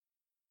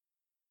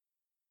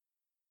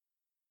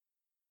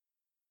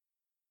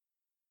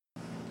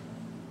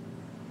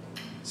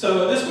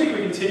So this week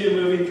we continue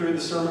moving through the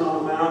Sermon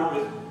on the Mount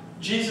with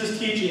Jesus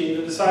teaching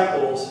the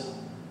disciples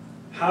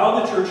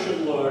how the church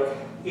should look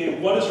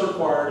and what is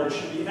required and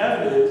should be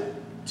evident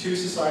to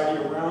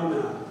society around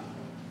them.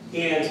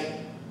 And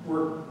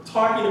we're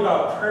talking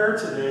about prayer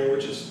today,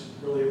 which is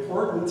really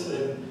important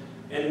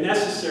and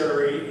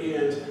necessary,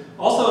 and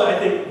also I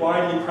think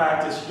widely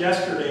practiced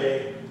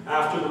yesterday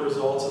after the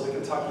results of the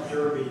Kentucky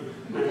Derby.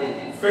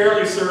 I'm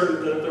fairly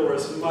certain that there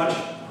was much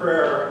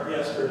prayer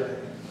yesterday.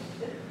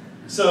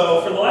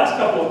 So for the last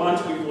couple of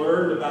months we've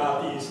learned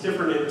about these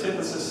different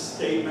antithesis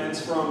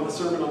statements from the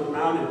Sermon on the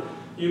Mount, and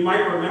you might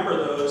remember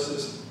those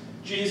as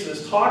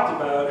Jesus talked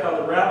about how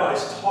the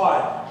rabbis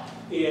taught,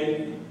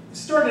 and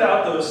started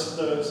out those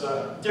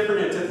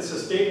different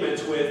antithesis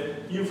statements with,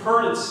 "You've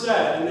heard it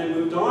said," and then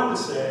moved on to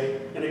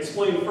say, and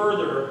explain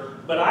further,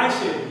 "But I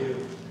say to you."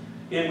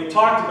 And we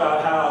talked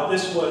about how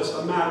this was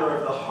a matter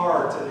of the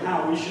heart and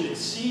how we should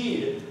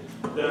exceed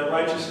the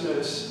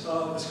righteousness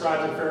of the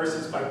scribes and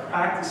Pharisees by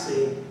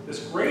practicing this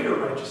greater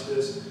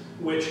righteousness,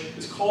 which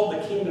is called the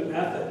kingdom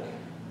ethic.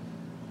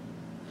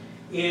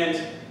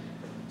 And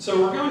so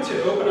we're going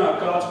to open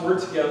up God's Word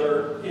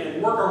together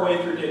and work our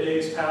way through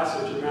today's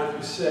passage in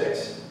Matthew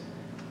 6.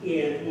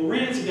 And we'll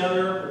read it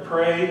together, we'll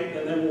pray,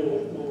 and then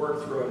we'll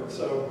work through it.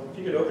 So if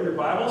you could open your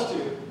Bibles to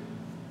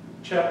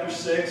chapter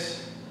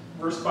 6,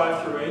 verse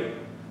 5 through 8.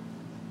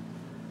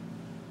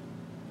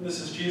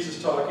 This is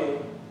Jesus talking.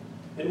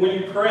 "And when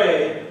you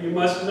pray, you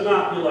must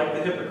not be like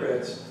the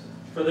hypocrites,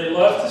 for they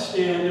love to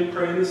stand and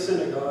pray in the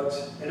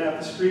synagogues and at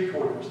the street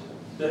corners,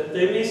 that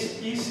they may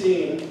be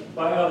seen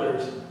by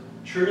others.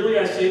 Truly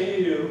I say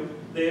to you,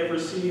 they have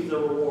received their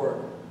reward.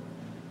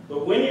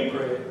 But when you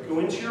pray, go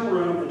into your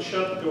room and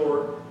shut the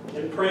door,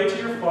 and pray to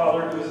your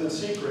Father who is in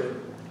secret,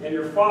 and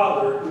your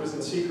Father who is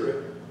in secret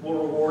will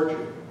reward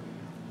you.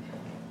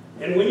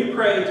 And when you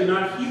pray, do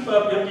not heap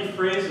up empty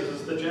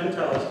phrases as the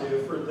Gentiles do,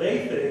 for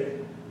they think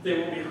they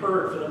will be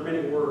heard for their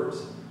many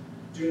words.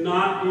 Do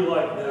not be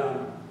like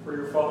them, for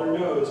your Father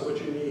knows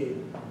what you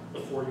need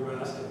before you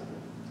ask Him."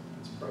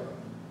 Let's pray.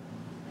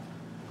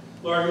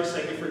 Lord, we just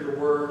thank you for your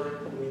word,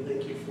 and we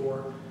thank you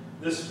for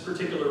this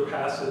particular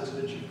passage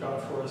that you've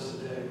got for us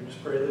today. We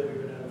just pray that we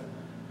would have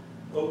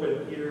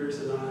open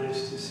ears and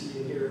eyes to see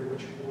and hear what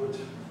you want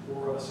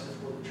for us and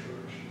for the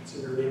church. It's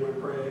in your name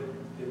I pray.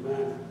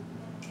 Amen.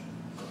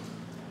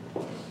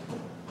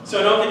 So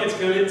I don't think it's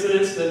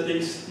coincidence that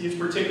these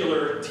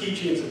particular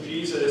teachings of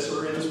Jesus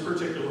are in this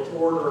particular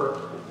order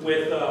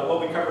with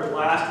what we covered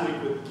last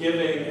week with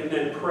giving and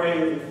then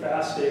praying and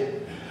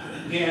fasting.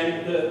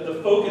 And the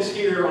focus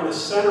here on the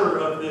center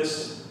of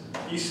these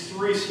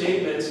three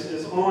statements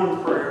is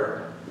on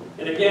prayer.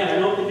 And again, I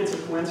don't think it's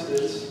a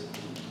coincidence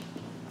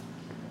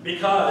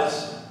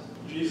because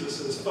Jesus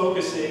is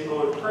focusing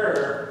on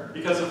prayer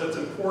because of its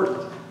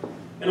importance.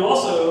 And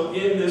also,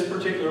 in this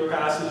particular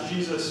passage,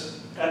 Jesus,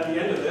 at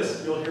the end of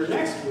this, you'll hear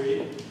next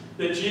week,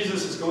 that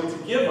Jesus is going to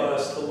give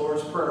us the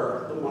Lord's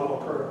Prayer, the model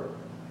prayer.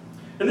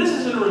 And this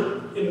is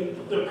in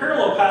the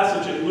parallel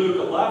passage in Luke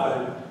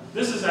 11.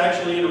 This is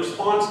actually in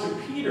response to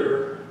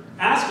Peter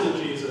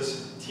asking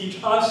Jesus,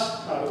 "Teach us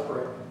how to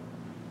pray."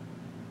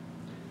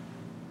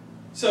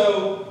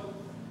 So,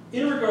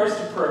 in regards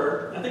to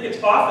prayer, I think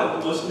it's often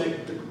the most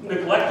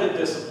neglected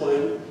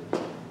discipline,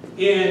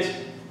 and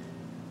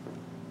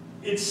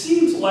it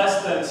seems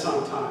less than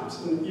sometimes.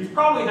 And you've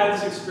probably had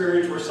this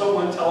experience where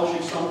someone tells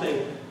you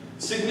something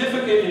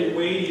significant and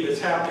weighty that's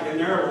happening in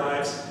their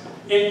lives,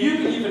 and you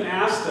can even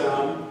ask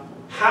them,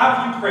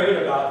 "Have you prayed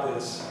about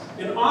this?"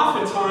 And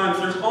oftentimes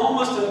there's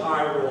almost an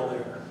eye roll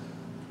there.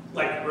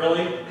 Like,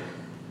 really?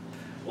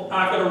 Well,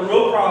 I've got a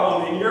real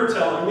problem and you're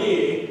telling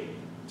me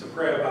to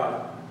pray about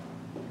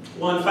it.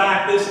 Well, in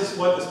fact, this is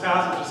what this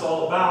passage is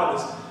all about,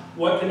 is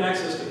what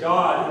connects us to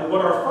God and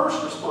what our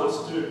first response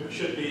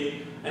should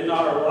be and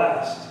not our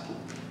last.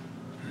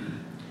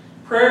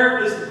 Prayer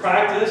is the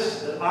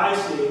practice that I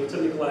seem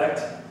to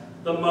neglect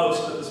the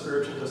most of the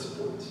spiritual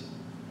disciplines.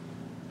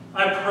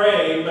 I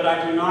pray, but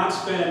I do not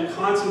spend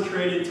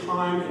concentrated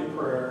time in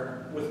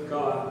prayer with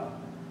God.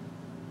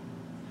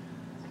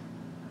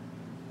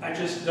 I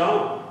just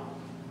don't.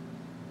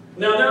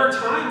 Now, there are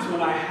times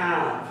when I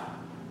have,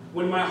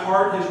 when my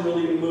heart has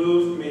really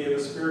moved me and the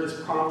Spirit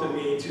has prompted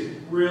me to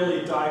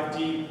really dive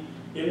deep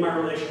in my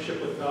relationship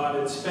with God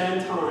and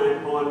spend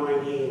time on my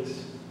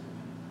knees.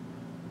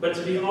 But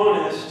to be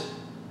honest,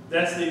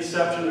 that's the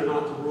exception and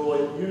not the rule,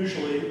 and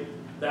usually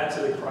that's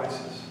in a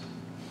crisis.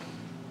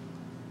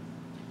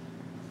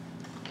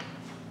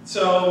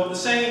 So the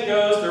saying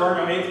goes, there are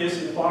no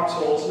atheists in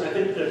foxholes, and I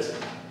think that's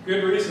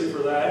good reason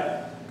for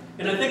that.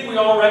 And I think we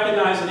all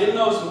recognize that in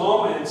those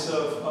moments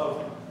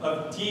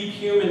of deep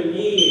human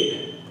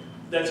need,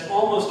 that's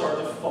almost our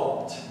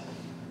default.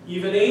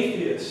 Even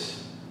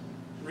atheists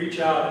reach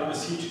out and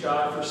beseech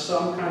God for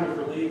some kind of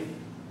relief.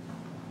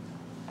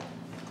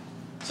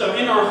 So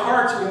in our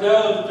hearts, we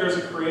know that there's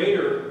a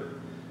Creator,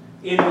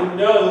 and we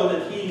know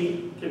that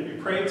He can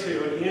be prayed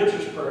to and He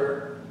answers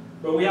prayer,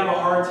 but we have a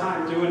hard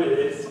time doing it.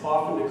 It's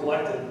often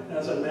neglected,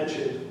 as I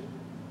mentioned.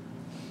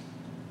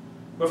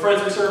 But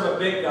friends, we serve a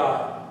big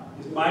God,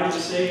 He's mighty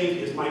to save, he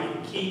is mighty to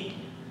keep,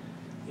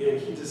 and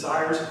he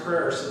desires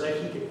prayer so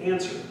that he can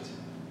answer it.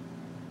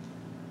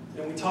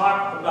 And we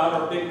talk about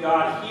our big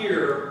God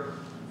here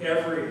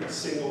every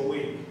single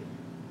week.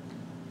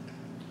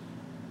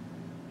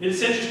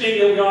 It's interesting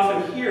that we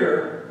often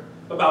hear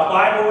about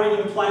Bible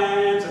reading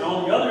plans and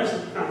all the other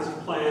kinds of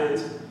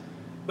plans,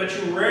 but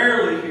you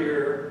rarely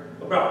hear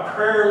about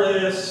prayer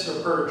lists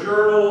or prayer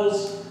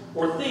journals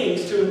or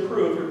things to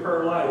improve your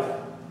prayer life.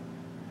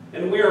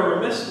 And we are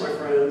remiss, my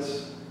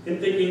friends, in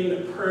thinking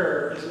that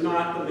prayer is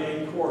not the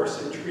main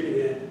course and treating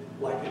it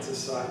like it's a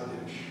side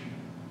dish.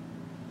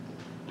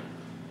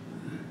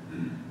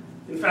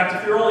 In fact,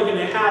 if you're only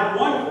going to have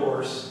one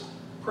course,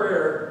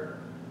 prayer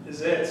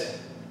is it.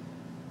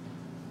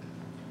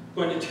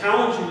 I'm going to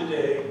challenge you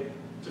today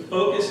to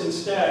focus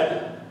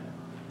instead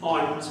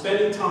on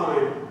spending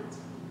time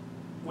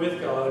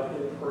with God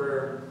in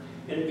prayer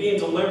and being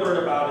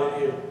deliberate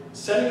about it and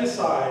setting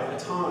aside a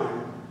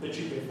time that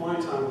you can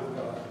find time with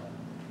God.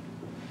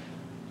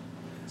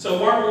 So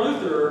Martin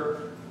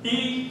Luther,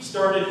 he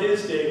started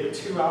his day with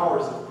 2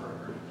 hours of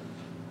prayer.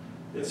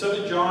 And so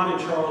did John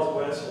and Charles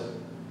Wesley.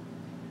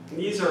 And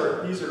these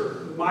are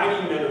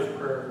mighty men of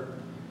prayer.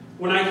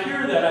 When I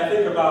hear that, I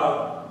think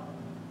about,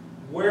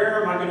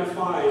 where am I going to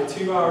find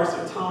 2 hours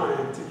of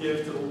time to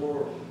give to the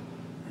Lord?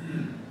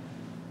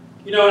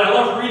 You know, and I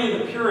love reading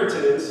the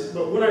Puritans,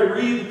 but when I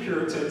read the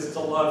Puritans, it's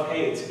a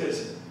love-hate,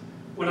 because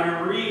when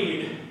I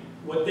read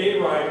what they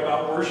write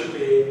about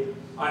worshiping,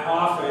 I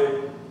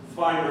often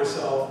find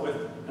myself with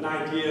an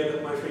idea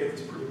that my faith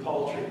is pretty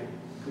paltry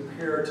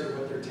compared to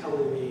what they're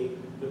telling me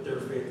that their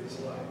faith is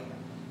like.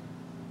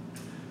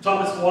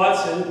 Thomas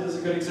Watson is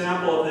a good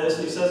example of this.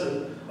 He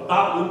says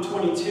about Luke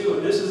 22,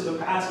 and this is the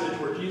passage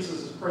where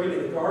Jesus is praying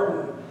in the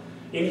garden,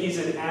 and he's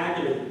in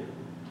agony.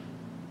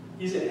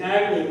 He's in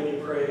agony when he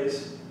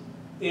prays.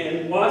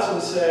 And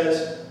Watson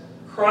says,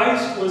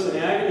 Christ was in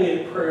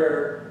agony in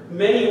prayer.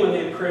 Many, when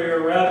they pray,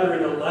 are rather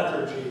in a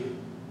lethargy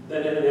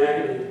than in an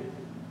agony.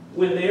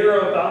 When they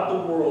are about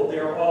the world, they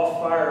are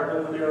all fire,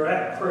 but when they are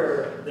at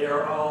prayer, they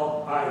are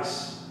all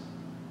ice.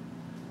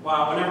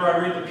 Wow, whenever I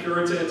read the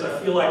Puritans, I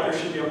feel like there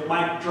should be a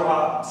mic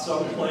drop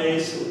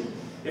someplace. And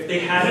if they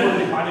had one,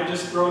 they might have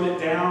just thrown it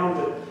down.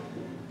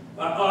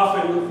 But I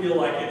often feel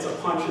like it's a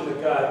punch in the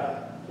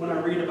gut when I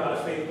read about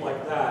a faith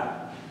like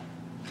that.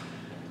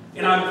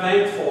 And I'm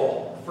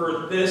thankful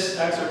for this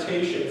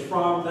exhortation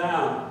from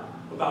them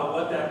about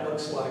what that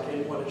looks like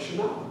and what it should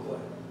not look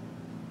like.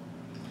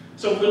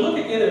 So if we look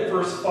again at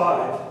verse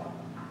 5,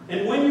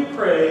 and when you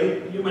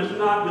pray, you must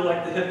not be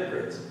like the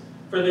hypocrites,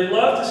 for they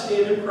love to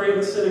stand and pray in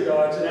the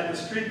synagogues and at the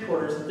street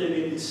corners, that they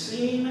may be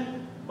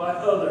seen by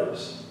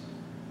others.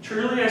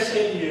 Truly I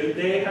say to you,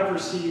 they have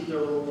received their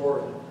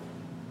reward.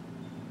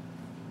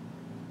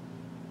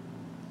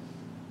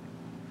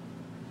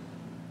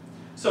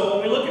 So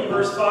when we look at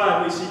verse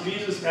 5, we see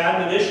Jesus'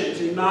 admonition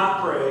to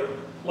not pray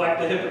like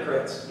the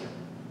hypocrites.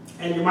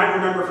 And you might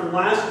remember from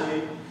last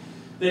week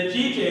that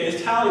GJ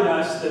is telling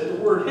us that the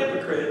word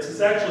hypocrites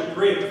is actually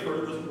Greek for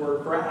the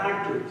word for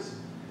actors.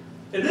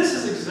 And this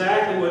is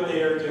exactly what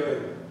they are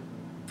doing.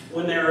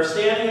 When they are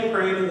standing and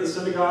praying in the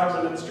synagogues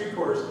and in the street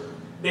corners,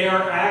 they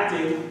are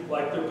acting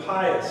like they're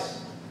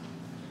pious.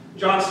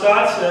 John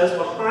Stott says,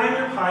 behind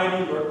their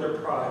piety lurk their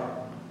pride.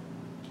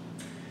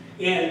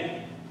 And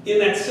in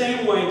that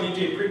same way,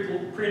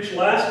 DJ preached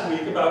last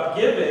week about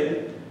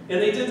giving,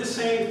 and they did the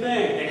same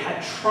thing. They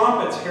had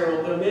trumpets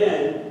herald them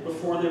in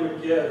before they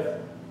would give.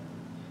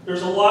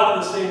 There's a lot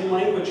of the same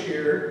language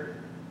here.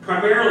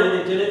 Primarily,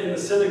 they did it in the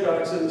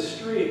synagogues and the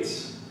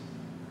streets.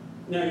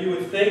 Now, you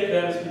would think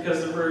that is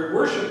because they're very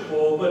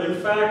worshipful, but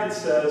in fact it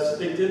says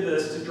they did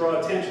this to draw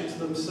attention to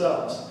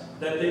themselves,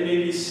 that they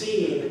may be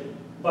seen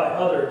by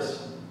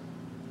others.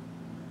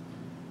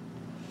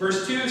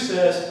 Verse 2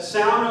 says,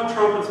 sound no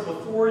trumpets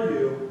before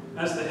you,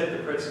 as the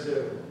hypocrites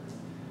do.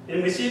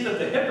 And we see that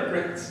the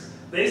hypocrites,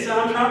 they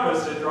sound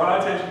trumpets to draw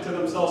attention to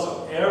themselves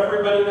so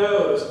everybody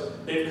knows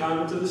they've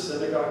come to the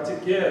synagogue to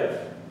give.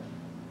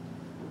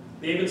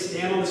 They even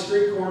stand on the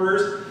street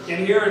corners.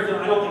 And here,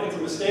 I don't think it's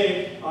a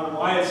mistake on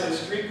why it says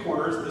street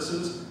corners. This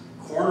is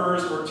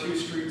corners where two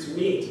streets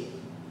meet.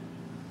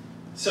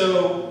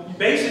 So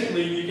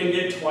basically, you can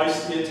get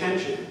twice the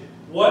attention.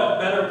 What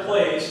better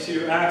place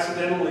to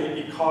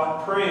accidentally be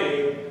caught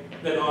praying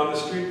than on the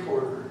street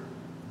corner?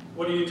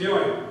 What are you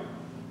doing?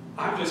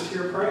 I'm just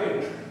here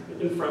praying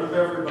in front of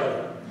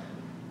everybody.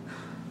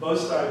 Both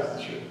sides of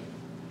the truth.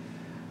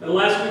 And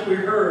last week we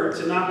heard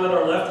to not let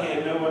our left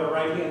hand know what our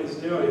right hand is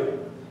doing,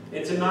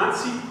 and to not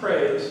seek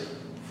praise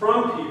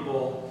from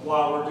people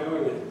while we're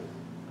doing it.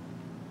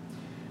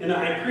 And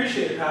I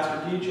appreciate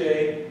Pastor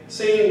DJ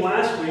saying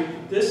last week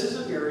this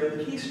is an area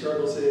that he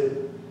struggles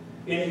in.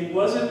 And he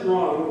wasn't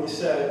wrong when he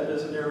said it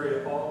is an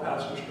area all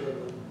pastors struggle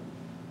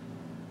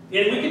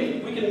in.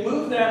 And we can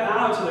move that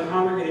out to the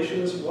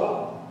congregation as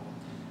well.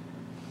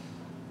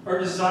 Our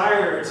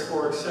desire is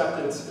for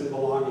acceptance and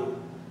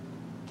belonging.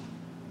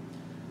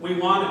 We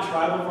want a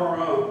tribe of our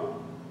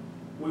own.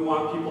 We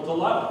want people to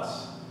love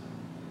us.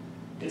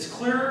 It's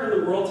clear in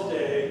the world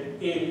today,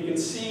 and you can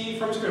see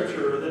from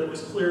Scripture that it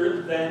was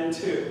clear then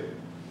too.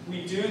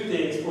 We do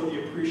things for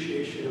the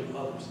appreciation of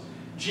others.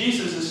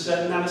 Jesus is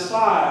setting that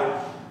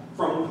aside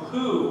from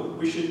who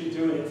we should be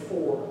doing it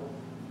for.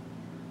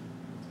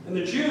 And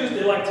the Jews,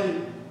 they like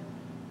to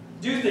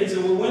do things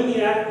that will win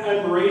the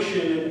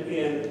admiration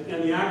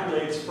and the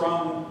accolades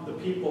from the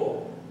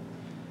people.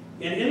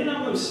 And in and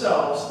of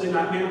themselves, they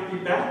may not be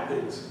bad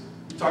things.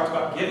 We talked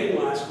about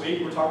giving last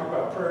week. We're talking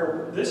about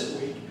prayer this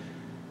week.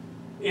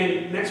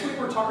 And next week,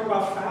 we're talking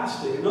about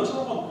fasting. And those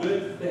are all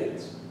good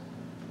things.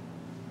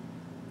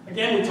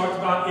 Again, we talked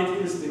about it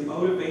is the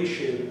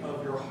motivation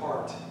of your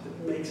heart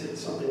that makes it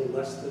something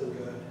less than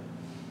good.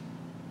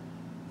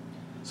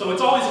 So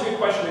it's always a good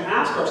question to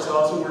ask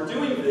ourselves when we're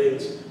doing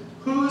things,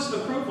 whose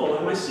approval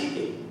am I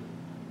seeking?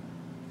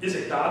 Is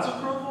it God's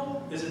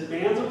approval? Is it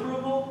man's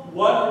approval?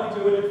 What are we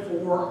doing it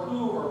for?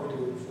 Who are we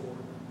doing it for?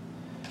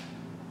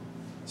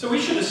 So we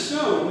should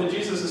assume that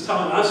Jesus is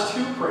telling us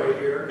to pray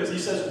here, because he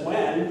says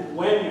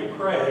when you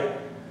pray.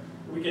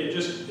 We can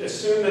just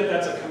assume that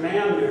that's a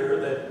command there,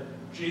 that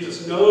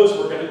Jesus knows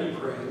we're going to be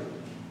praying.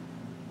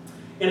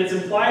 And it's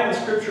implied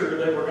in Scripture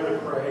that we're going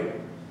to pray.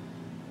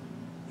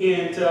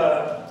 And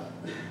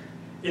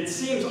it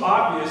seems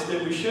obvious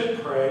that we should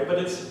pray, but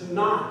it's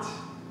not.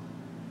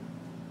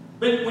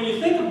 But when you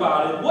think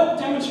about it, what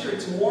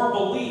demonstrates more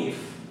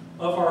belief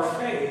of our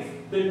faith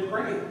than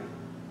praying?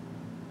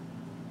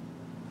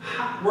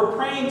 We're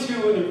praying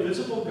to an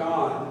invisible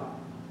God.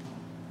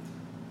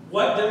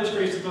 What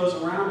demonstrates to those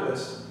around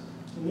us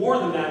more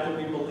than that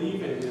we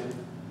believe in him,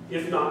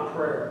 if not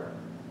prayer?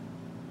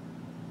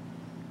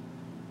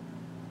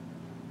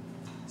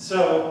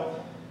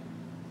 So,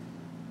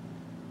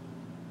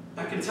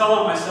 I can tell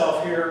on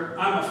myself here,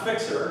 I'm a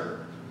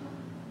fixer,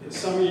 and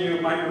some of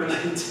you might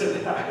relate to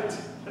that.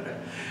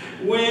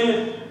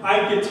 When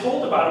I get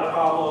told about a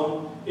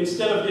problem,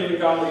 instead of giving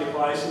godly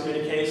advice in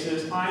many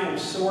cases, I am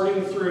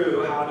sorting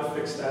through how to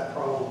fix that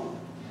problem.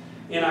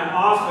 And I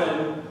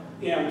often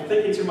am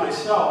thinking to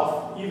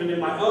myself, even in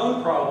my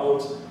own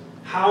problems,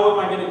 how am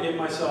I going to get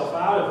myself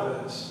out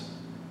of this?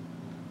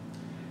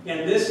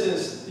 And this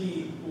is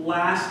the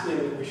last thing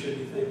that we should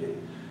be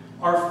thinking.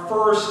 Our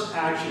first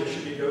action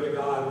should be go to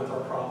God with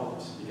our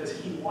problems, because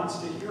he wants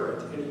to hear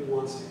it and he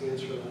wants to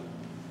answer them.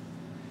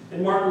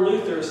 And Martin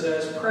Luther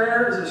says,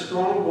 prayer is a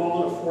strong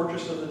wall and a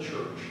fortress of the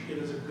church. It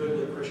is a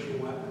goodly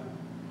Christian weapon.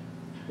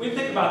 We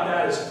think about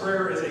that as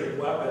prayer as a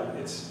weapon.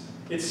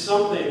 It's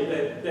something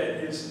that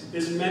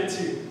is meant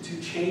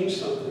to change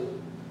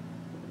something.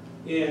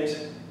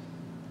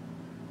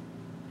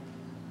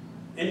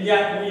 And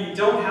yet we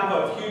don't have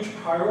a huge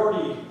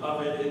priority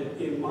of it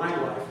in my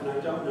life, and I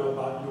don't know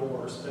about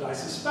yours, but I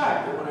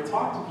suspect that when I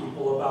talk to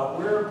people about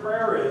where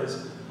prayer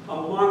is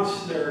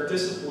amongst their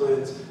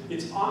disciplines,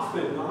 it's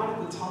often not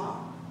at the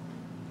top.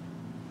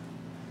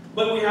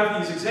 But we have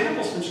these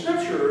examples from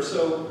Scripture.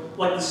 So,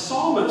 like the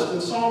psalmist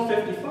in Psalm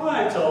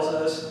 55 tells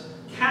us,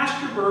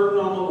 cast your burden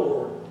on the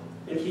Lord,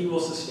 and he will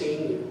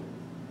sustain you.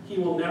 He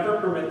will never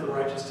permit the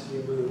righteous to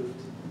be moved.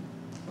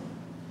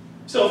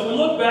 So if we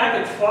look back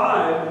at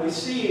 5, and we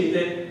see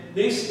that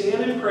they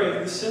stand and pray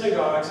at the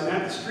synagogues and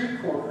at the street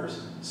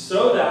corners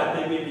so that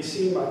they may be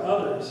seen by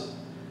others.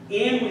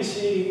 And we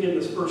see in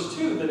this verse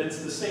 2 that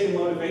it's the same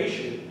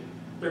motivation.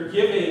 They're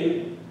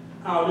giving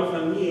out of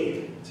a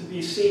need to be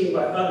seen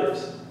by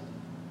others.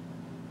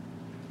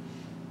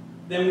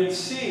 Then we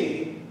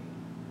see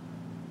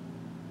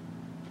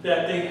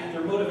that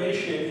their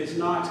motivation is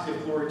not to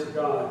give glory to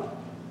God.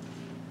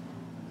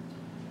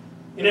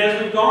 And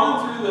as we've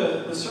gone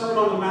through the Sermon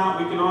on the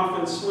Mount, we can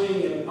often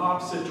swing in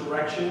opposite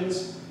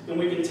directions, and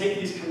we can take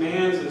these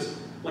commands as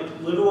like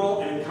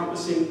literal and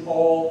encompassing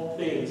all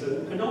things.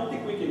 And I don't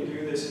think we can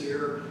do this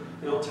here,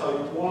 and I'll tell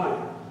you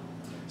why.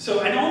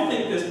 So I don't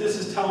think this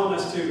is telling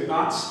us to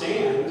not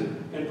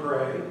stand and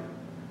pray,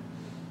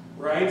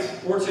 right?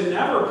 Or to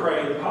never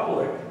pray in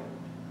public.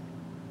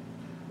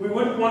 We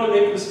wouldn't want to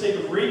make the mistake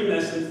of reading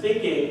this and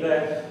thinking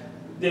that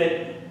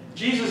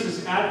Jesus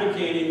is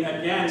advocating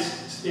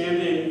against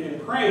standing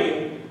and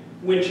praying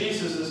when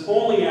Jesus is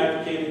only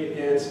advocating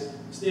against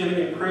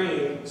standing and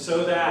praying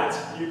so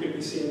that you can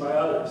be seen by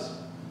others.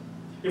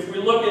 If we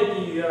look at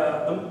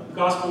the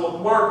Gospel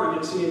of Mark, we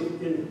can see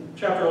in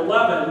chapter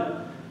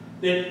 11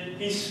 that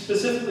he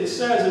specifically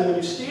says, and when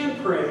you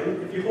stand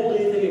praying, if you hold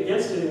anything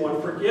against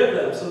anyone, forgive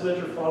them so that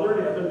your Father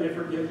in heaven may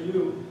forgive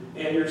you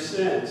and your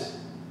sins.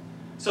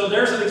 So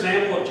there's an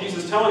example of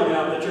Jesus telling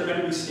them that you're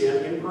going to be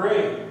standing and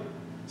praying.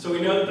 So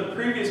we know that the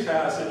previous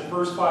passage,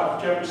 verse 5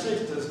 of chapter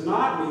 6, does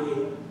not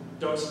mean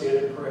don't stand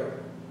and pray.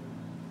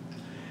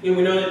 And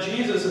we know that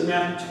Jesus in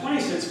Matthew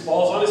 26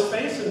 falls on his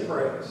face and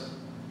prays.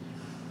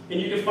 And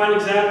you can find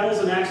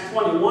examples in Acts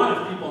 21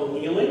 of people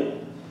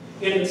kneeling.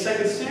 And in 2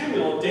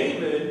 Samuel,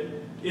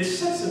 David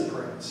sits and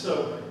prays.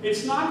 So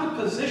it's not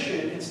the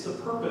position, it's the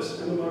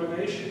purpose and the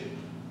motivation.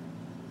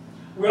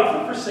 We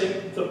often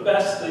forsake the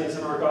best things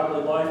in our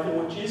godly life, and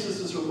what Jesus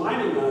is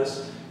reminding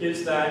us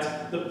is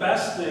that the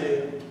best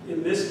thing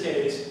in this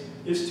case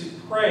is to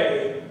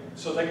pray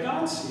so that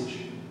God sees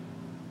you.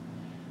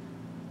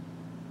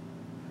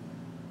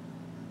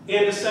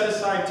 and to set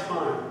aside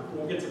time.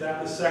 We'll get to that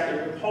in a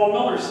second. But Paul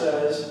Miller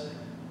says,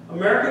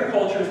 American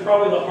culture is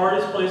probably the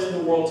hardest place in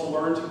the world to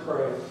learn to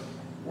pray.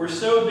 We're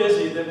so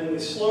busy that when we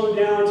slow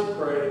down to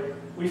pray,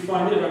 we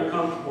find it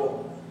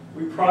uncomfortable.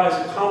 We prize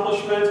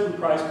accomplishments, we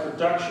prize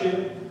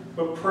production,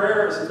 but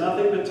prayer is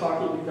nothing but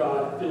talking to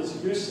God. It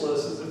feels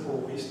useless, as if we're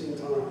wasting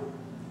time.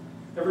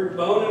 Every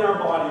bone in our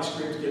body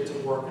screams, get to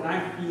work, and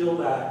I feel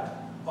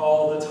that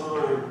all the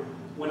time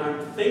when I'm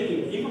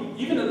thinking,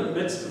 even in the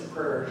midst of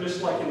prayer,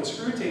 just like in the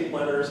Screw Tape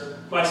Letters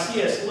by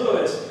C.S.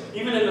 Lewis,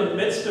 even in the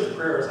midst of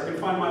prayers, I can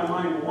find my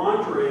mind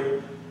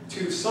wandering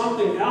to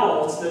something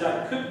else that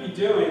I could be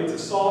doing to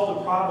solve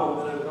the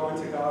problem that I'm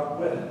going to God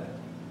with.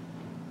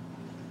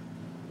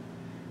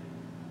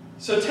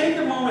 So take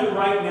a moment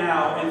right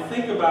now and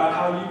think about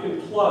how you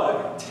can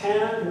plug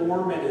 10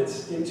 more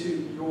minutes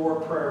into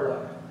your prayer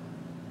life.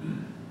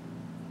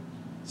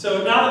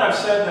 So now that I've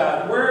said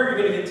that, where are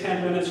you going to get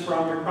 10 minutes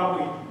from?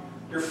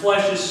 Your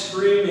flesh is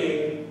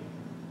screaming,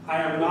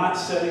 I am not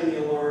setting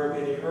the alarm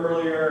any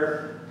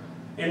earlier.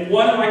 And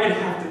what am I going to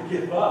have to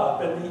give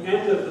up at the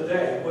end of the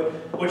day?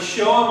 What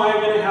show am I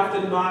going to have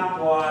to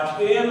not watch?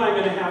 Am I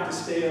going to have to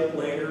stay up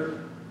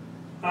later?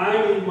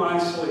 I need my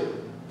sleep.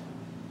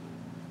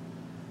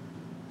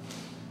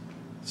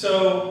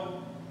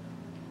 So,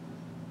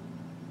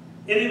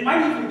 and it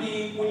might even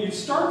be, when you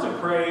start to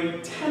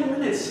pray, 10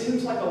 minutes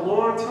seems like a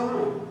long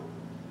time.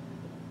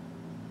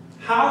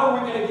 How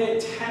are we going to get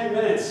 10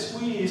 minutes,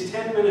 squeeze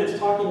 10 minutes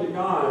talking to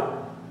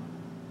God?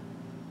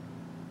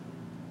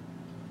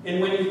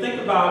 And when you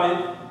think about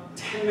it,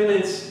 10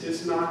 minutes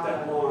is not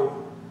that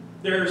long.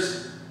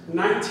 There's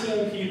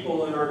 19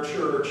 people in our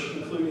church,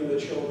 including the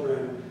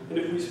children, and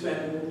if we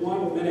spend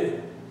 1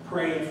 minute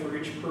praying for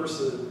each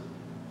person,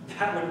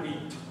 that would be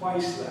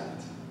twice that.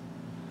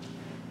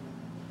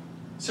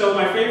 So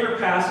my favorite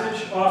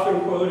passage,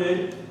 often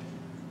quoted,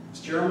 is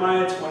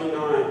Jeremiah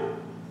 29.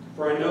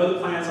 For I know the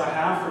plans I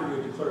have for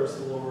you, declares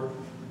the Lord.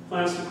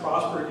 Plans to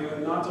prosper you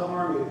and not to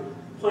harm you.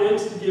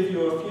 Plans to give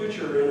you a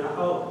future and a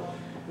hope.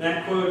 And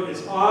that quote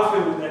is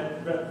often,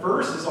 that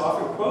verse is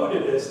often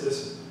quoted as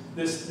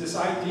this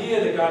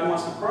idea that God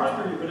wants to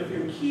prosper you. But if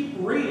you keep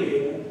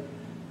reading,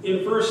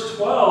 in verse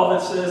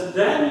 12 it says,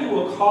 then you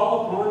will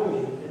call upon me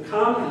and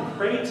come and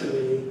pray to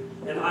me,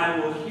 and I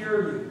will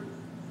hear you.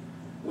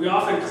 We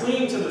often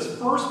cling to this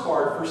first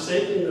part,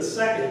 forsaking the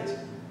second. It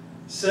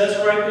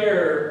says right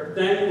there,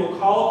 then you will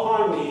call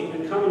upon me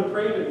and come and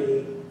pray to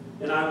me,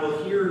 and I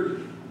will hear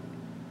you.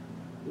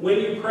 When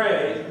you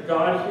pray,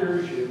 God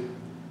hears you,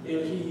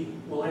 and He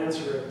will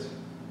answer it.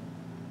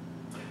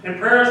 And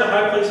prayer is a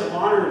high place of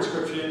honor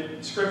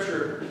in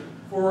Scripture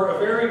for a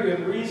very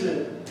good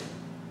reason.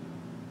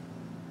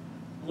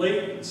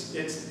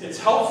 It's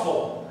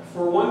helpful,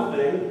 for one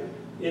thing.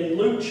 In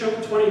Luke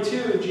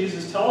 22,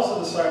 Jesus tells the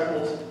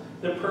disciples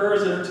that prayer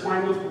is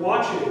intertwined with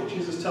watching.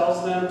 Jesus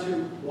tells them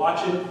to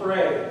watch and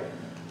pray.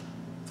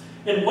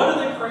 And what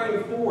are they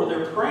praying for?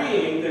 They're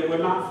praying they would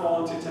not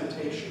fall into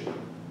temptation.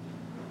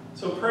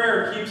 So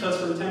prayer keeps us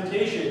from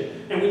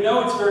temptation. And we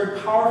know it's very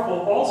powerful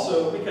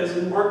also because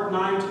in Mark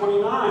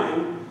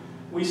 9:29,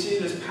 we see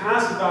this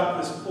passage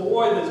about this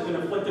boy that's been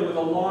afflicted with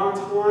a long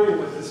time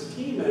with this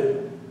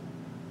demon.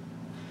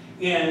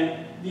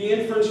 And the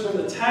inference from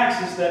the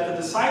text is that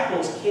the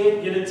disciples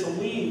can't get it to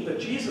leave, but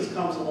Jesus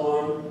comes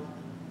along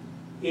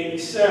and He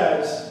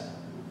says,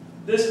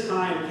 this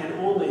kind can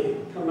only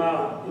come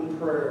out in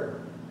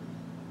prayer.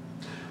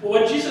 Well,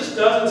 what Jesus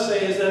doesn't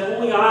say is that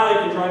only I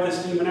can drive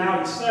this demon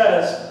out. He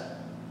says,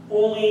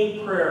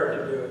 only prayer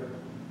can do it.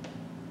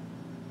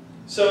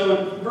 So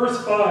in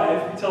verse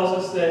 5, He tells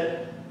us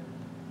that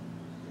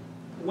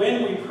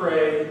when we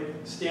pray,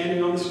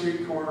 standing on the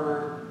street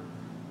corner,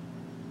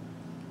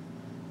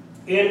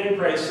 and we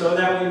pray so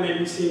that we may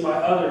be seen by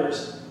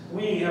others,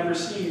 we have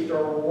received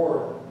our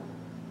reward.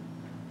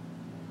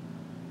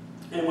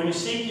 And when you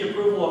seek the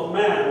approval of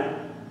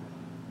men,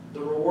 the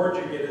reward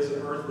you get is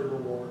an earthly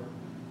reward.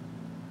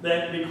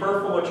 Then be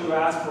careful what you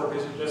ask for,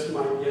 because you just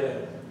might get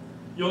it.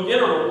 You'll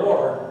get a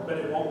reward, but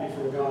it won't be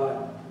from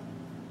God.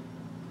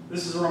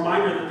 This is a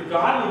reminder that the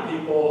godly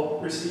people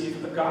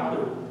receive a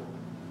godly reward.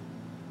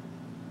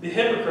 The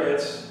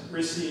hypocrites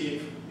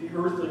receive the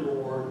earthly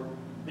reward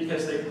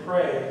because they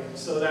pray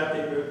so that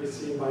they may be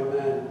seen by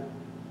men.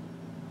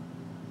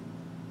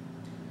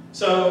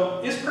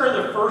 So, is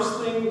prayer the first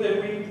thing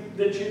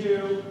that you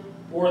do,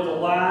 or the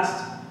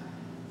last?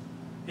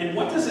 And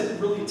what does it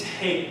really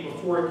take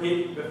before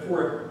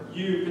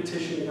you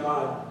petition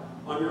God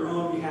on your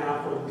own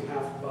behalf or the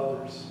behalf of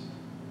others?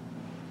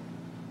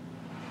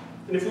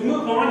 And if we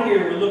move on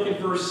here, we look at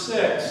verse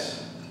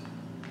 6.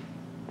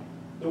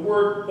 The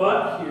word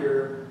 "but"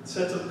 here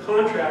sets a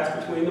contrast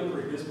between the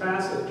previous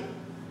passage.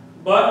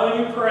 But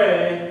when you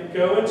pray,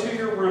 go into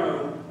your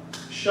room,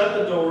 shut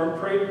the door,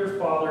 and pray to your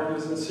Father who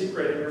is in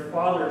secret, and your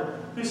Father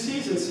who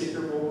sees in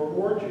secret will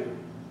reward you.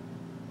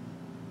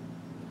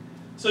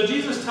 So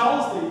Jesus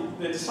tells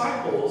the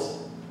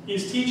disciples,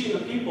 He's teaching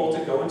the people to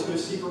go into a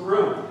secret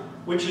room,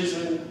 which is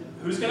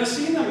who's going to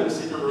see them in a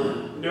secret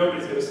room?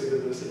 Nobody's going to see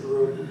them in a secret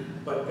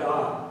room but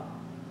God.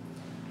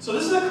 So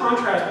this is a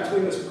contrast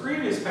between this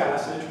previous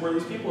passage where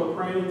these people are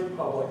praying to the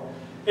public.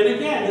 And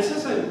again,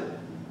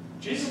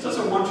 Jesus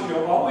doesn't want you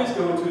to always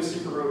go into a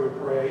secret room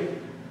and pray.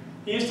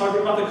 He is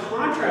talking about the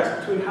contrast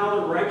between how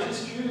the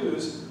righteous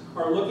Jews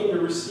are looking to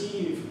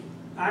receive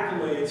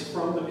accolades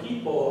from the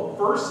people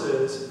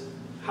versus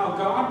how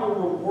God will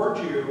reward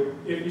you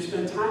if you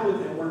spend time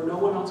with Him where no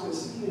one else can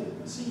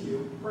see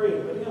you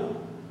praying but Him.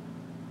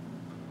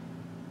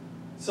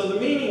 So the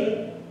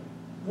meaning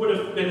would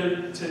have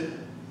been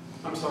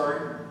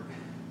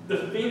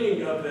the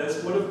meaning of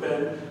this would have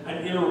been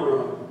an inner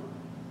room.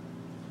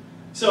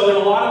 So in a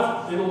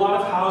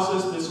lot of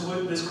houses,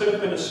 this could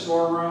have been a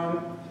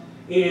storeroom,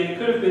 and it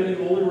could have been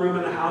the only room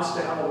in the house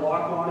to have a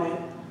lock on it.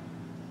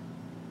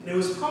 And it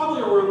was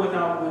probably a room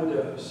without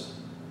windows.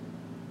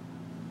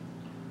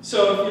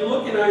 So if you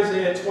look in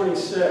Isaiah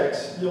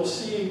 26, you'll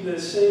see the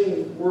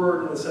same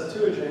word in the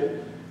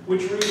Septuagint,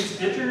 which reads,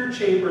 "Enter your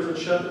chambers and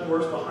shut the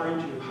doors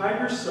behind you.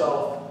 Hide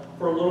yourself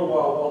for a little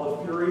while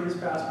the fury has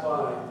passed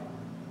by."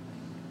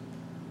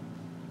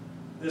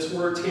 This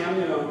word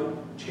tamion,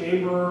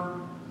 chamber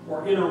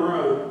or inner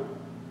room,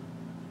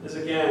 is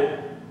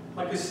again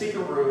like a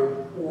secret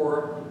room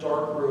or a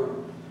dark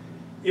room.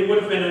 It would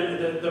have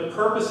been, the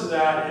purpose of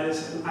that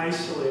is an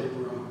isolated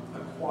room, a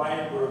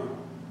quiet room.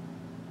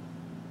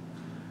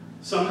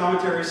 Some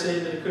commentaries say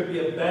that it could be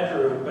a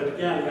bedroom, but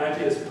again, the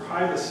idea is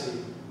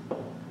privacy.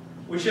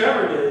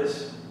 Whichever it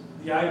is,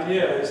 the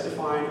idea is to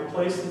find a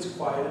place that's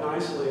quiet and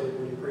isolated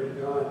when you pray to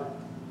God.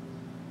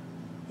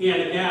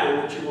 And again,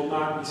 that you will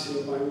not be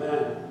seen by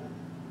men.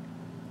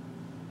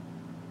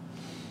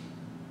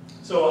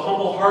 So a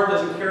humble heart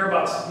doesn't care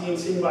about being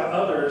seen by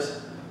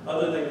others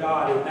other than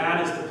God, and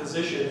that is the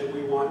position that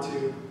we want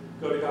to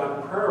go to God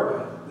in prayer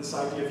with, this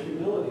idea of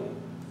humility.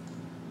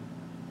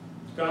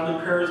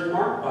 Godly prayer is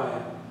marked by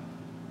it.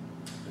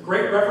 A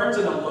great reference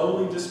and a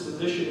lowly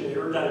disposition, we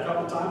heard that a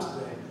couple times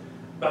today,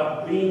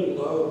 about being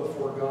low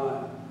before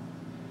God.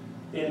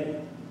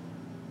 And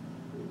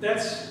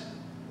that's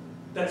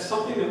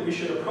something that we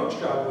should approach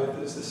God with,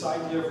 is this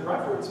idea of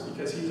reverence,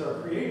 because He's our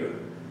Creator.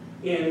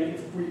 And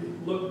if we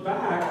look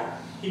back,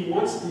 He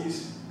wants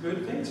these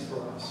good things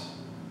for us.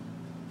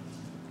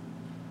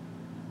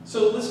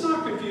 So let's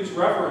not confuse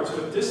reverence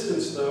with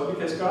distance, though,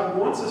 because God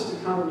wants us to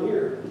come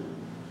near.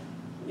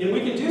 And we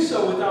can do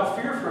so without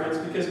fear, friends,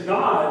 because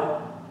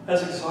God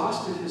has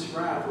exhausted His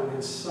wrath on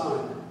His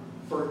Son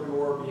for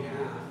your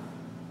behalf.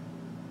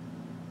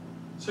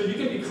 So you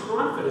can be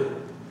confident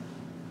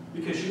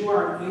because you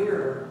are an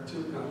heir to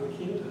a godly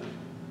kingdom.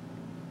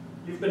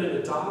 You've been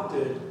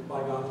adopted by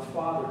God the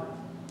Father.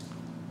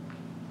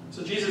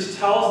 So Jesus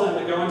tells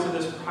them to go into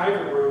this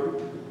private room.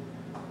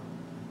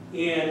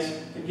 And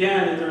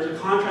again, there's a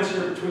contrast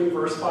here between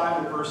verse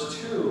 5 and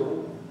verse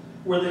 2,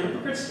 where the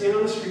hypocrites stand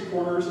on the street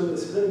corners and the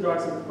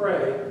synagogues and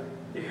pray.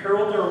 They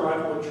herald their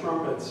arrival with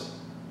trumpets.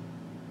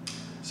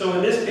 So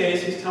in this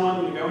case, He's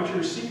telling you to go into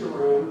your secret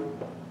room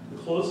and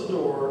close the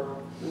door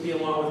and be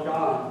alone with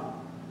God.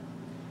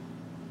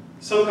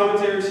 Some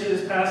commentators see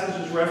this passage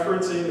as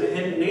referencing the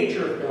hidden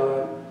nature of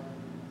God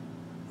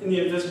and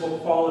the invisible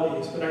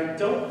qualities, but I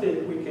don't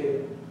think we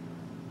can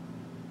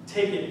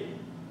take it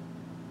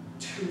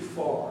too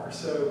far.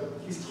 So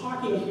He's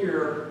talking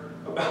here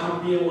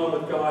about being alone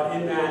with God,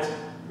 in that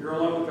you're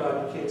alone with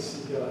God, you can't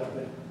see God.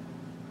 But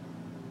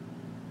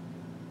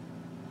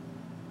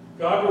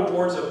God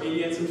rewards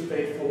obedience and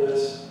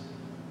faithfulness,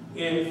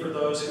 and for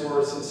those who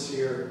are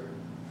sincere.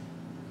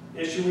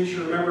 And we should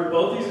remember in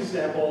both these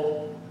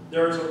examples,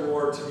 there is a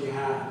reward to be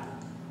had.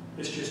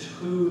 It's just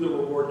who the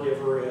reward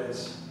giver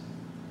is.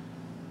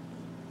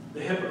 The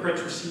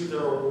hypocrites receive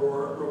their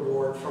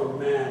reward from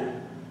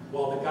men,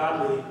 while the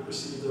godly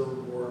receive their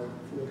reward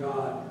from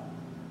God.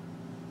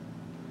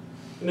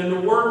 And then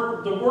the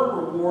word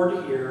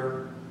reward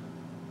here,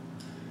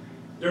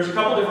 there's a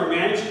couple different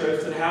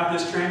manuscripts that have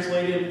this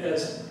translated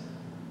as,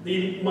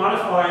 they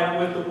modify it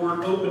with the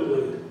word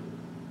openly,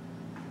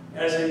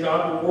 as in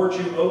God rewards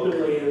you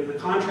openly. And the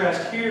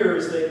contrast here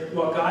is that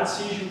while God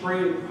sees you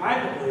praying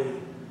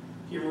privately,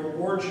 He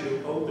rewards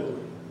you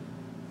openly.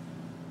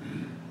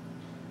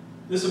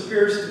 This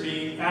appears to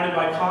be added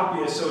by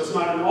copyists, so it's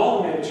not in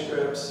all the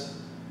manuscripts,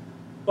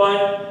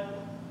 but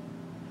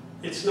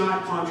it's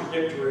not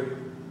contradictory,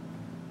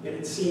 and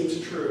it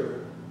seems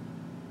true.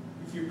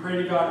 If you pray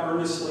to God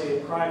earnestly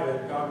in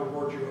private, God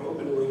rewards you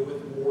openly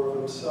with more of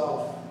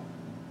Himself.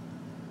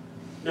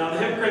 Now, the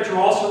hypocrites are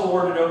also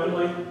rewarded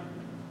openly,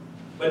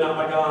 but not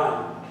by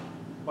God,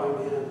 by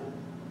man.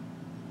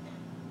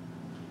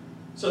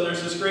 So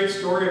there's this great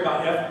story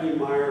about F.B.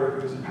 Meyer,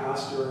 who was a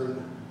pastor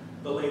in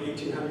the late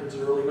 1800s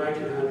and early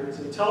 1900s,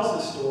 and he tells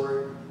this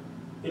story.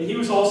 And he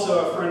was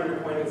also a friend and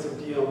acquaintance of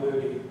D.L.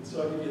 Moody.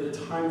 So I'll give you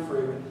the time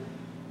frame.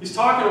 He's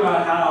talking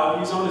about how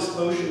he's on this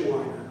ocean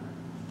liner.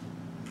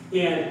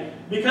 And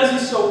because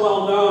he's so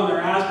well known,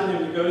 they're asking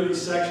him to go to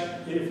these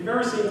sections. And if you've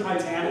ever seen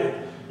Titanic,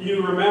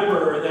 you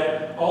remember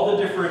that all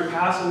the different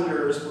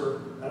passengers were,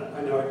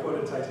 I know I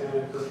quoted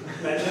Titanic, or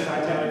mentioned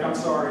Titanic, I'm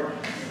sorry.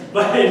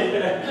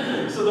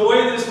 But so the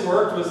way this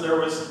worked was there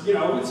was,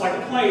 it's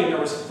like a plane. There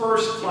was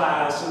first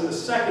class and the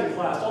second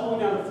class, all the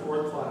way down to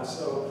fourth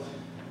class.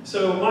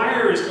 So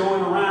Meyer is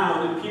going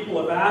around, and people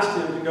have asked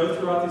him to go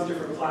throughout these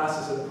different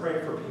classes and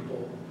pray for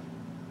people.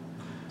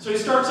 So he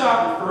starts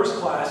out in first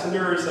class, and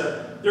there's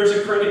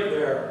a critic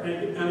there,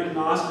 an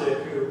agnostic,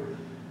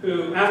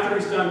 who after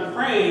he's done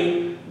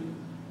praying,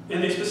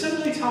 and they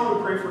specifically tell him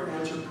to pray for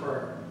answered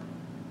prayer.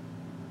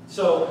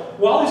 So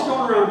while he's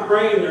going around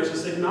praying, there's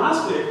this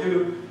agnostic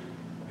who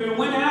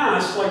when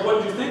asked, like, what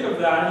did you think of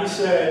that? He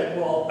said,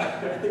 well,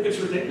 I think it's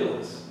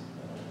ridiculous.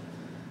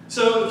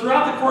 So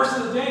throughout the course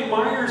of the day,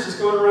 Myers is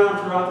going around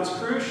throughout this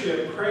cruise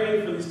ship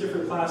praying for these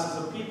different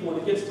classes of people,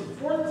 and he gets to the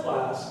fourth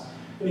class,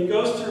 and he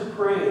goes through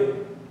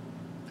praying,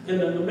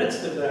 and in the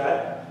midst of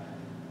that,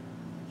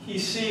 he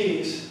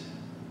sees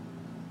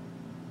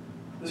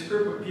this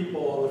group of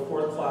people on the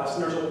fourth class,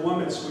 and there's a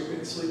woman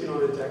sleeping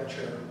on a deck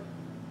chair.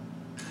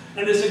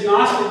 And this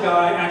agnostic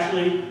guy,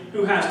 actually,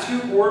 who has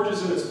 2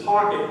 oranges in his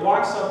pocket,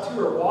 walks up to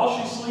her while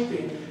she's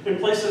sleeping and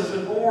places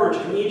an orange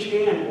in each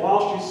hand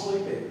while she's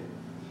sleeping.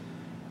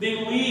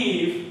 They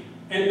leave,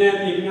 and then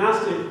the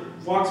agnostic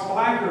walks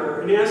by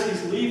her, and as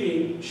he's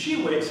leaving,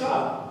 she wakes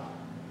up.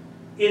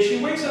 And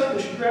she wakes up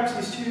and she grabs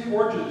these 2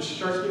 oranges and she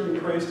starts giving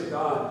praise to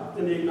God.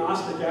 And the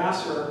agnostic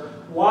asks her,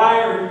 why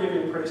are you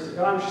giving praise to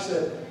God? And she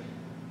said,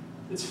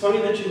 it's funny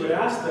that you would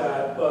ask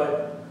that,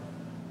 but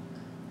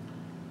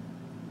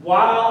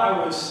while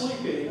I was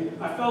sleeping,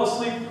 I fell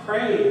asleep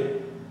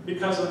praying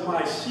because of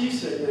my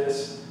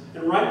seasickness,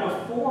 and right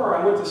before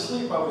I went to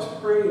sleep, I was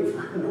praying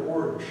for an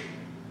orange.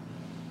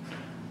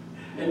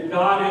 And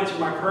God answered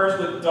my prayers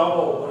with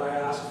double what I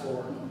asked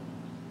for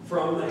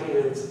from the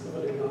hands of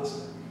an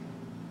agnostic.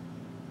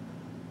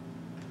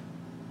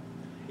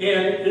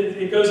 And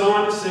it goes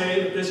on to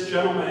say that this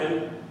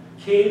gentleman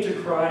came to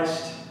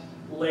Christ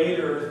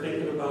later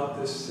thinking about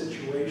this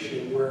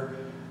situation where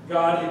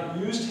God had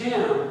used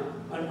him,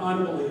 an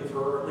unbeliever,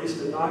 or at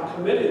least a not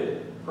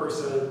committed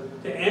person,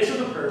 to answer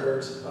the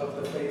prayers of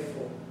the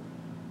faithful.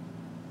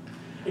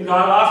 And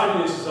God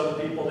often uses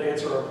other people to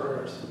answer our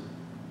prayers.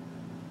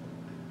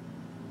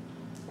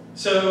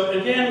 So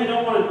again, we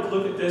don't want to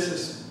look at this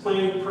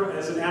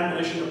as an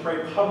admonition to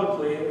pray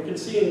publicly. And we can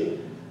see in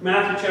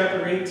Matthew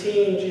chapter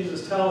 18,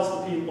 Jesus tells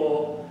the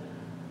people,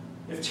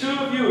 if 2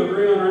 of you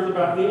agree on earth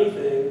about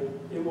anything,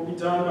 it will be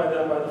done by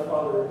them by the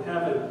Father in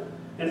heaven.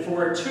 And for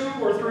where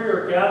 2 or 3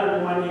 are gathered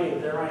in my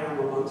name, there I am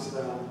amongst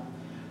them.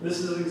 This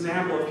is an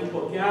example of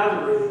people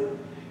gathering,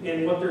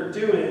 and what they're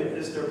doing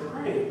is they're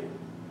praying.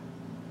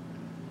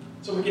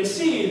 So we can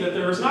see that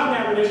there is not an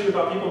admonition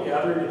about people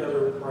gathering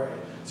together and pray.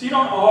 So you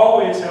don't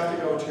always have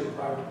to go to a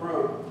private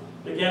room.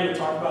 Again, we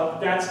talked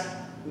about that's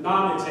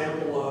not an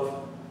example of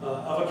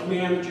a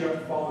command that you have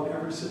to follow in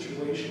every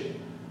situation.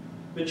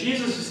 But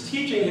Jesus is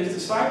teaching his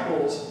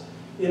disciples,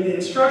 and the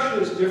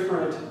instruction is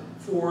different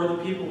for the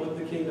people with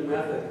the kingdom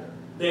ethic.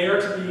 They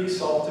are to be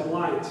salt and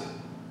light.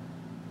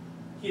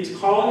 He is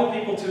calling the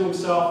people to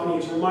himself,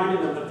 and he's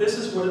reminding them that this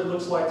is what it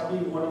looks like to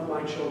be one of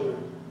my children.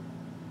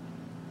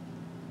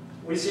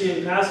 We see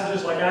in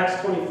passages like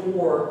Acts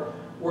 24,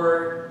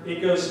 where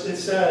it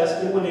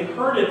says, and when they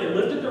heard it, they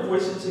lifted their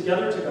voices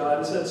together to God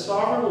and said,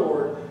 Sovereign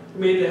Lord, who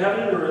made the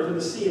heaven and earth and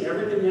the sea and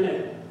everything in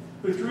it,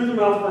 who through the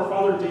mouth of our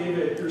father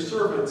David, your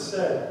servant,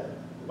 said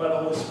by the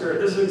Holy Spirit.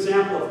 This is an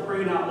example of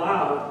praying out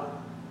loud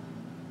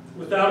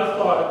without a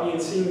thought of being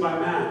seen by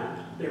man.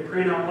 They're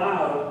praying out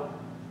loud,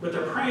 but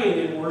they're praying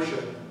in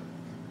worship.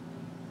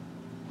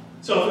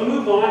 So if we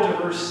move on to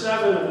verse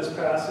 7 of this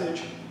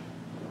passage,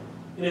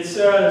 and it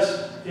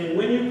says, and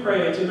when you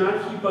pray, do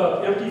not heap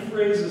up empty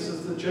phrases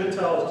as the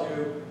Gentiles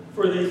do,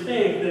 for they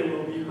think they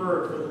will be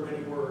heard for their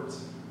many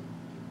words.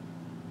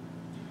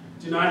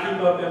 Do not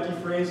heap up empty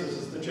phrases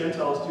as the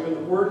Gentiles do. And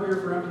the word here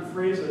for empty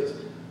phrases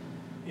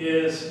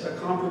is a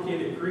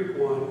complicated Greek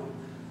one.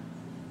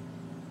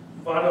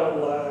 I'm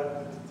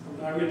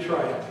going to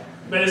try it.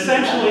 But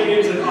essentially,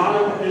 it's an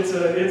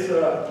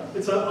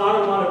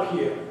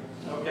onomatopoeia.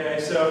 Okay,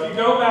 so if you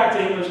go back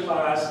to English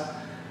class,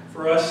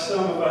 for us,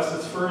 some of us,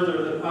 it's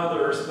further than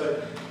others,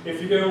 but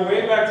if you go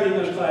way back to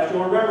English class,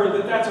 you'll remember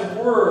that that's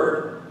a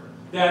word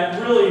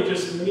that really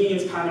just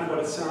means kind of what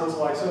it sounds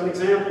like. So an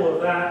example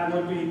of that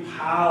would be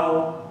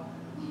pow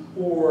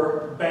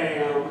or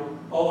bam,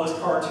 all those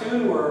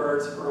cartoon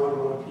words for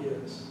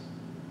onomatopoeias.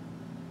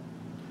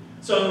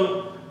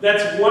 So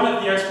that's one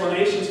of the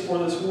explanations for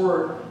this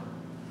word.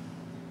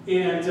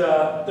 And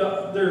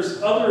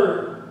there's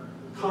other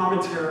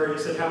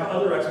commentaries that have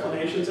other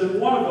explanations, and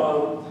one of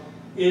them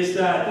is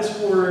that this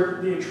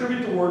word, they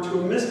attribute the word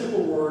to a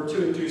mystical word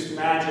to induce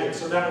magic.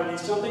 So that would be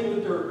something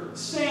that they're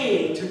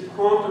saying to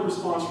prompt a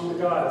response from the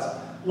gods,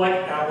 like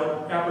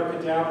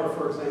abracadabra,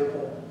 for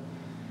example.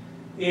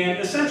 And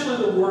essentially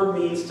the word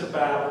means to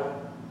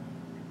babble.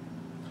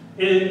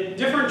 And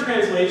different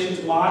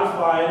translations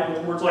modify it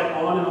with words like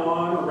on,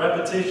 or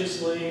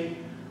repetitiously,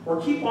 or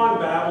keep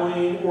on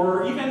babbling,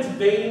 or even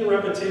vain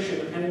repetition,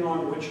 depending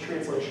on which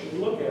translation you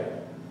look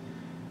at.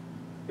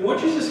 And what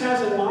Jesus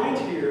has in mind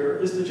here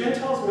is the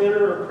Gentiles'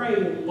 manner of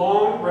praying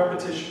long,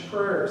 repetitious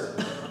prayers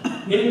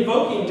and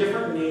invoking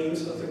different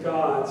names of the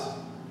gods.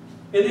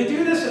 And they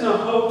do this in the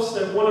hopes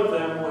that one of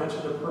them will answer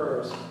their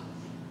prayers.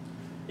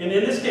 And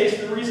in this case,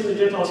 the reason the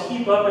Gentiles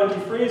heap up empty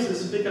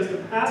phrases is because the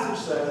passage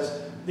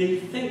says they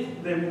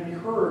think they will be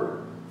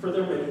heard for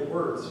their many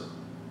words.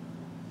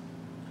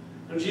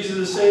 And Jesus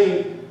is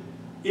saying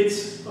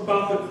it's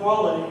about the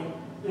quality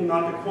and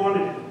not the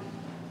quantity.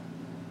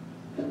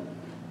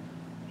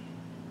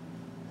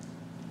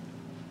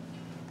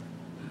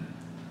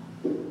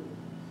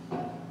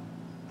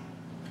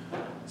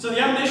 So the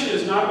admonition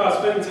is not about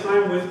spending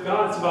time with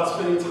God, it's about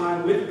spending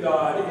time with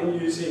God and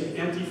using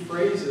empty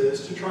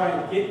phrases to try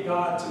and get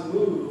God to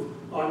move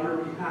on your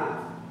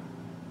behalf.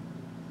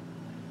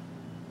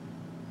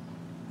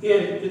 And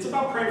it's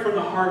about praying from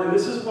the heart, and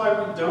this is why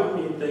we don't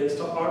need things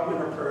to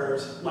augment our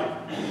prayers like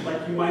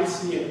you might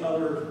see in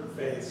other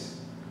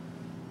faiths.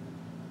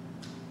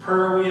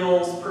 Prayer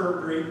wheels,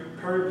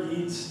 prayer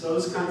beads,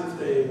 those kinds of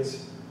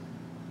things.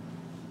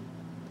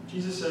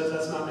 Jesus says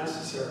that's not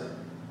necessary.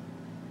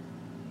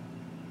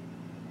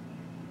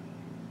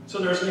 So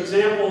there's an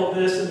example of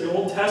this in the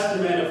Old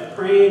Testament of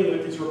praying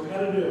with these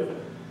repetitive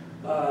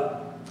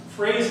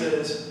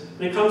phrases.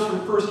 And it comes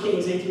from 1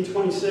 Kings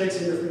 18:26,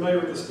 and you're familiar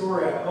with the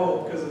story, I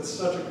hope, because it's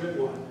such a good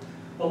one.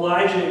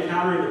 Elijah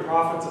encountering the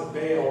prophets of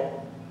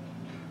Baal.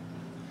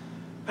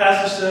 The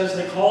passage says,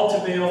 they called to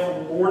Baal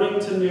from morning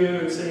to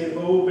noon, saying,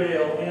 "O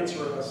Baal,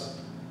 answer us."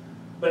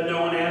 But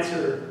no one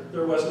answered.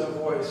 There was no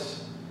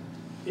voice.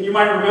 And you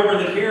might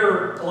remember that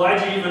here,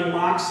 Elijah even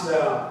mocks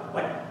them.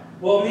 Like,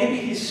 well, maybe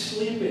he's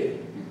sleeping.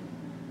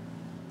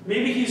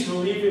 Maybe he's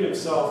relieving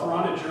himself or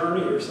on a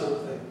journey or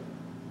something.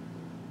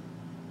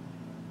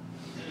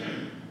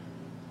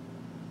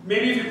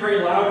 Maybe if you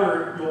pray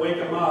louder, you'll wake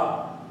him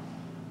up.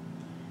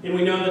 And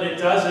we know that it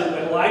doesn't,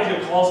 but Elijah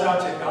calls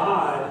out to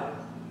God,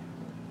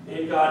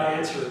 and God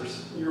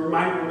answers. You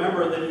might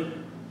remember that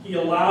he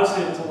allows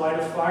him to light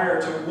a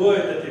fire to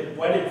wood that they've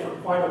wetted for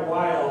quite a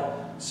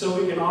while so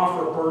he can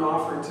offer a burnt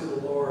offering to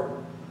the Lord.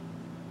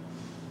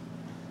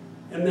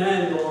 And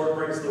then the Lord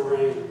brings the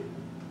rain.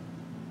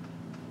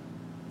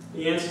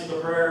 He answers the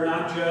prayer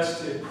not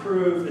just to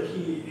prove that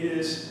he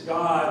is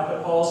God,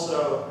 but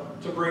also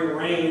to bring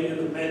rain in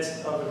the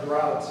midst of a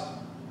drought.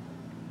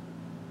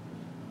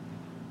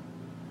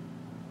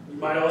 You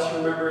might also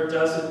remember it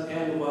doesn't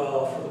end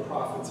well for the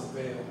prophets of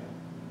Baal.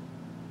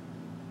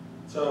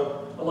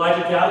 So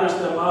Elijah gathers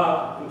them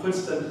up and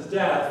puts them to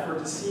death for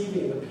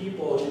deceiving the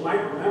people. And you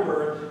might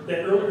remember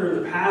that earlier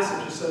in the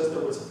passage it says there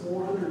was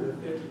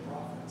 450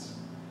 prophets.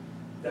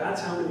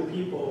 That's how many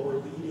people were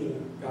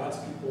leading God's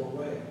people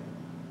away.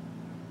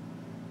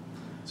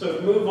 So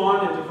if we move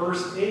on into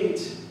verse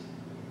 8,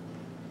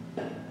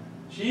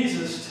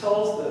 Jesus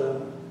tells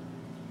them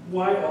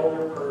why all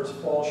their prayers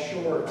fall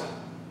short.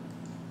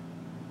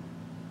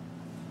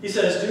 He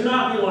says, "Do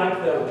not be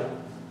like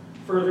them,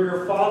 for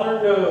your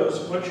Father knows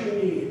what you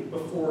need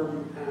before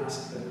you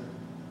ask Him."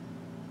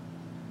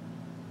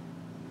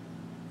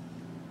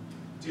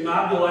 Do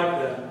not be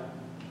like them.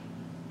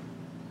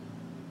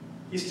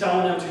 He's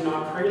telling them to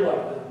not pray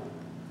like them,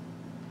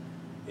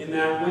 in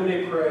that when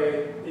they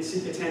pray, they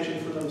seek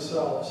attention for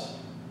themselves.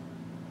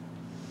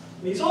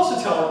 And he's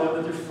also telling them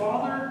that your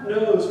Father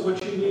knows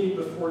what you need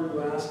before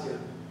you ask Him.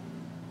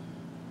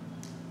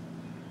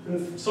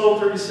 And Psalm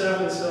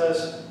 37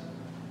 says,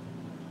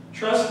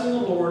 "Trust in the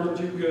Lord and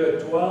do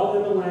good. Dwell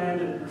in the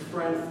land and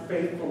befriend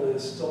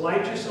faithfulness.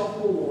 Delight yourself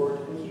in the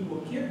Lord, and He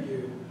will give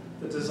you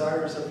the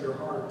desires of your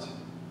heart."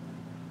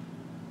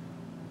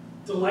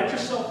 Delight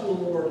yourself in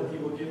the Lord, and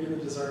He will give you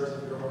the desires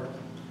of your heart.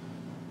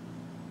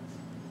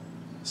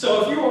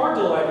 So if you are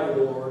delighting in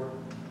the Lord,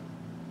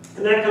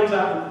 and that comes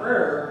out in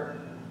prayer,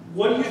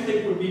 what do you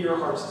think would be your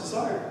heart's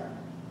desire?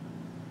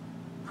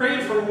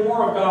 Praying for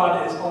more of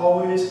God is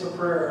always a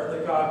prayer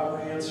that God will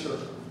answer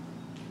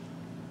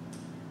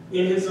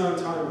in His own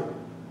timing.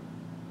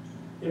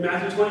 In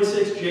Matthew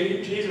 26,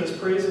 Jesus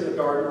prays in the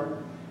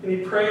garden, and He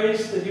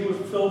prays that He would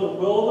fulfill the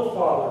will of the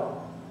Father.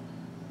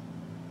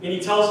 And He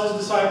tells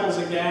His disciples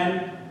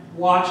again,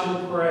 watch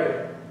and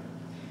pray.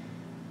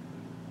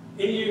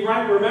 And you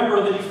might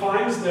remember that He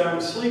finds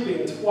them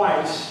sleeping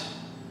twice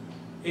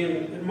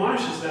and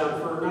admonishes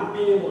them for not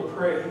being able to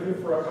pray even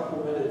for a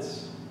couple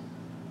minutes.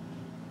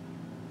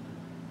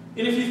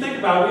 And if you think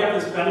about it, we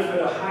have this benefit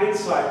of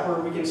hindsight where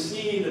we can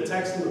see the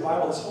text in the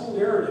Bible, this whole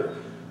narrative,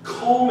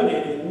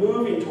 culminating,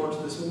 moving towards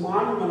this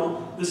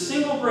monumental, the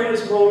single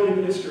greatest moment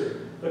in history,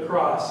 the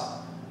cross.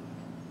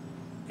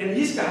 And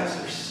these guys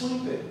are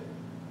sleeping.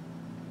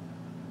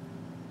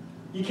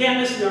 You can't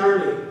miss the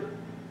irony.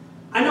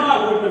 I know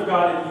I wouldn't have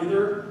got it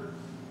either,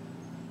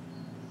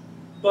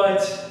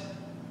 but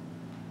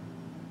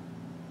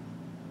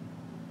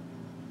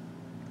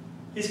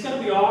He's going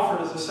to be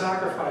offered as a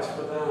sacrifice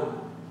for them.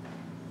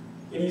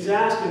 And He's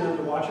asking them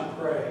to watch and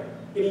pray.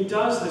 And He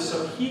does this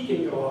so He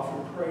can go off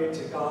and pray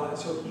to God,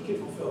 so He can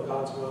fulfill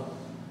God's will.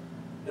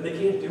 And they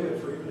can't do it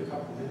for even a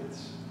couple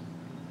minutes.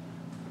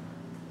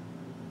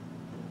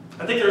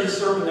 I think there's a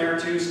sermon there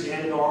too,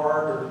 stand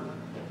guard or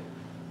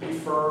be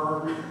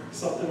firm,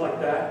 something like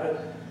that.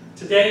 But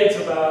today it's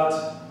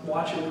about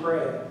watch and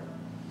pray.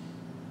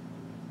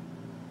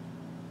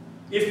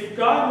 If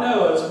God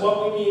knows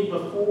what we need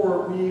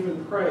before we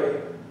even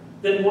pray,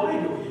 then why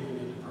do we even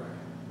need to pray?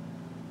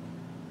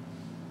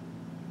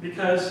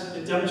 Because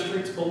it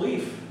demonstrates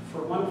belief,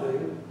 for one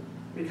thing.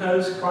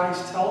 Because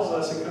Christ tells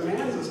us and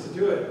commands us to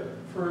do it,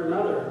 for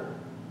another.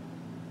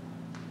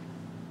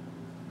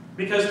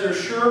 Because they're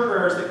sure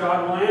prayers that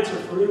God will answer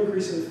for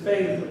increase in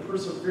faith and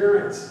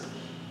perseverance,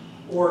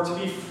 or to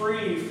be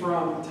free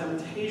from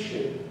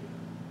temptation,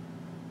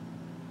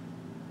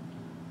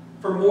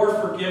 for more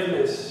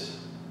forgiveness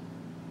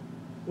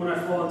when I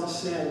fall into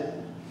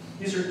sin.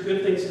 These are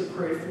good things to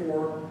pray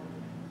for.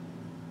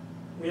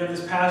 We have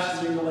this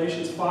passage in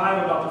Galatians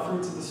 5 about the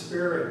fruits of the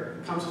Spirit.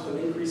 It comes with an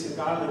increase in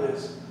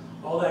godliness.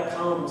 All that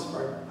comes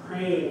by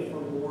praying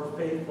for more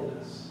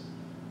faithfulness.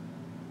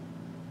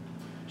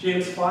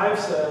 James 5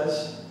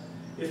 says,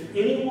 if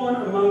anyone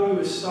among you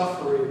is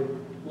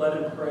suffering, let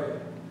him pray.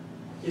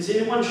 Is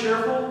anyone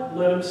cheerful?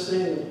 Let him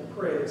sing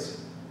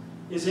praise.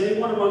 Is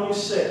anyone among you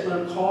sick?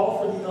 Let him call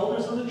for the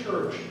elders of the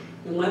church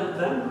and let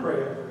them pray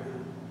over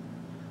him,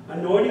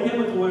 anointing him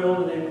with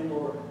oil in the name of the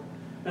Lord.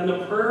 And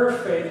the prayer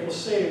of faith will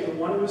save the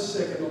one who is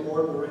sick, and the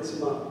Lord will raise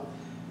him up.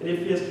 And if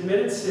he has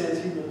committed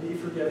sins, he will be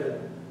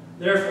forgiven.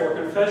 Therefore,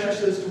 confess your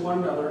sins to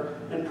one another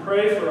and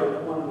pray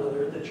for one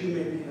another that you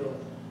may be healed.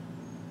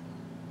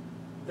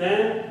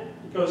 Then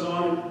it goes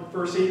on in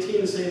verse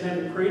 18 to say,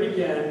 then he prayed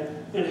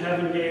again, and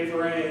heaven gave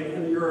rain,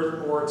 and the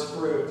earth bore its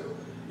fruit.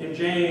 In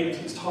James,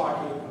 he's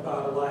talking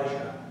about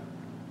Elijah.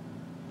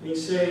 And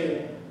he's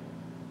saying,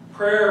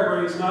 prayer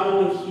brings not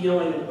only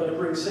healing, but it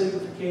brings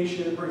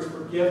sanctification, it brings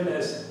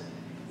forgiveness,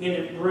 and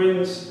it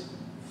brings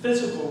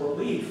physical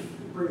relief.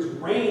 It brings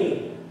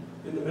rain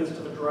in the midst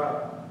of a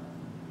drought.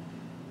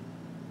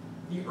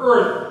 The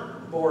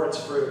earth bore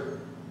its fruit.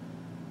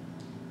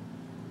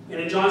 And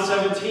in John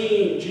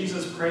 17,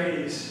 Jesus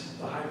prays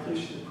the high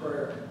priestly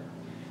prayer.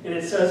 And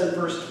it says in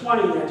verse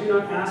 20, I do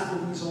not ask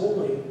for these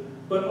only,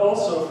 but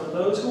also for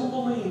those who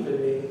will believe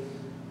in me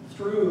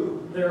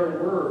through their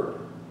word.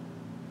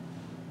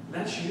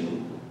 That's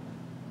you.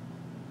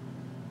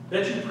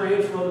 That's you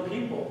praying for other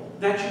people.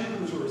 That's you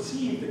who's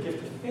received the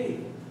gift of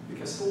faith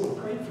because someone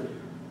prayed for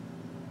you.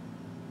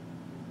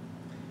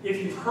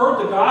 If you've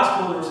heard the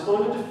gospel and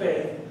responded to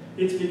faith,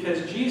 it's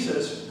because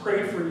Jesus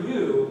prayed for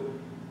you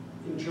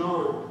in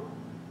John.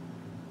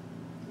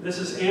 This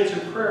is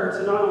answered prayer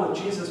to not only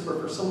Jesus, but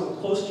for someone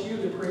close to you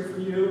that prayed for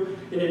you.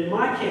 And in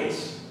my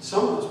case,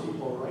 some of those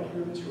people are right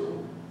here in this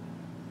room.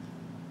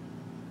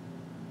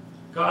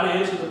 God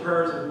answered the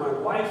prayers of my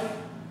wife,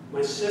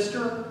 my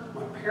sister,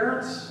 my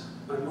parents,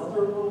 my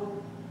mother-in-law,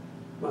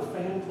 my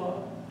fan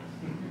club.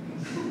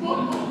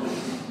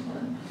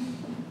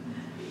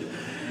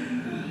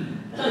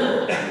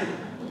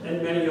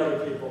 And many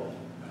other people.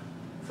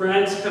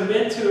 Friends,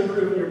 commit to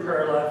improving your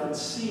prayer life and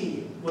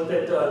see what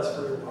that does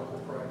for your walk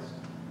with Christ.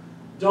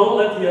 Don't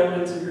let the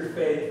evidence of your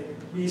faith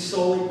be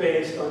solely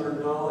based on your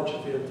knowledge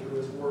of Him through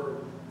His Word,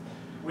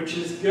 which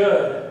is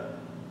good,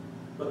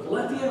 but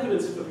let the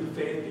evidence of your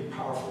faith be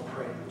powerful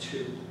praying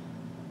too.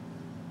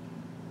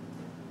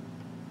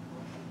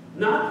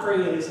 Not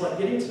praying is like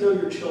getting to know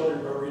your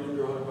children by reading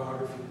their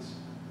autobiographies.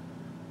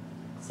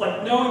 It's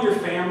like knowing your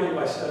family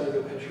by studying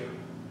a picture.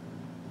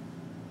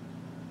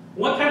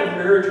 What kind of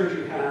marriage would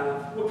you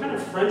have? What kind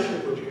of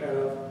friendship would you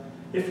have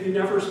if you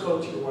never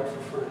spoke to your wife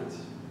or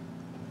friends?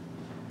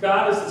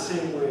 God is the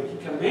same way.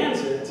 He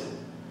commands it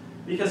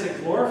because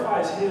it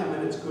glorifies Him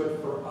and it's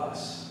good for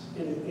us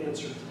in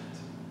answer to it.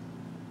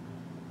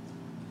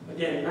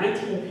 Again,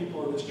 19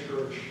 people in this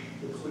church,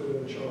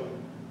 including the children.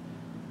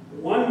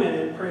 1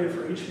 minute praying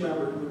for each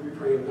member, we would be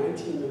praying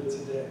 19 minutes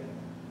a day.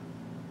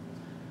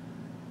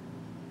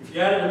 If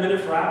you added a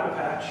minute for Apple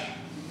Patch,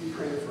 you'd be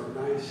praying for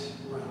a nice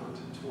round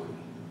 20.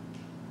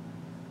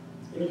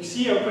 And you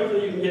see how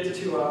quickly you can get to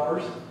 2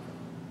 hours?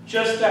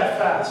 Just that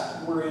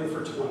fast, we're in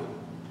for 20.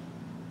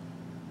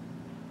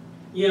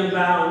 E.M.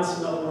 Bounds,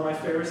 another one of my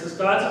favorites, says,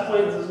 God's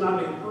appointment is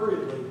not made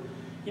hurriedly.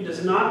 He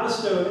does not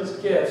bestow His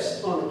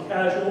gifts on the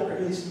casual or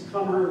hasty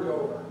comer and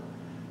goer.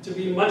 To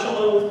be much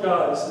alone with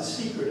God is the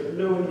secret of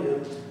knowing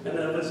Him and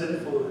of His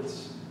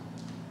influence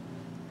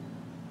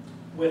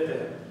with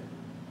Him.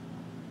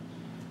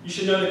 You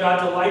should know that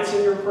God delights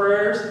in your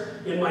prayers.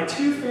 And my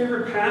two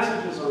favorite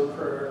passages on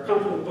prayer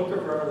come from the book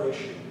of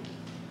Revelation.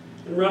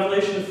 In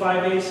Revelation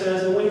 5:8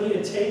 says, and when He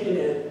had taken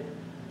it,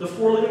 the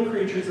 4 living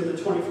creatures and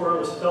the 24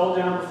 elders fell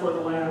down before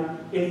the Lamb,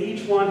 and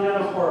each one had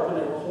a harp, and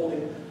they were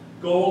holding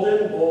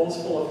golden bowls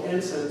full of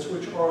incense,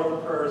 which are the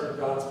prayers of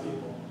God's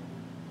people.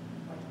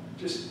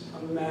 Just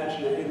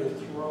imagine that in the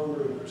throne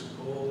room, there's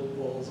golden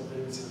bowls of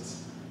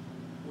incense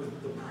with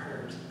the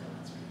prayers of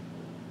God's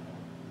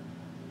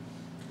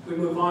people. We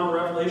move on to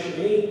Revelation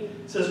 8.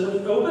 It says, when He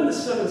opened the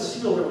 7th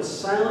seal, there was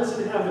silence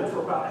in heaven for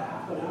about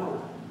half an hour.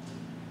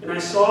 And I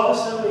saw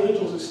the 7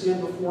 angels who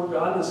stand before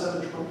God, and the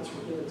 7 trumpets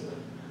were given to them.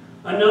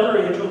 Another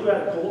angel who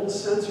had a golden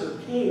censer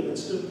came and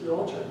stood at the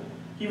altar.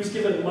 He was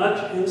given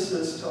much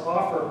incense to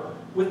offer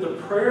with the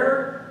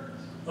prayer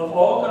of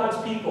all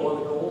God's people on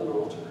the golden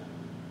altar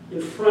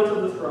in front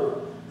of the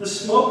throne. The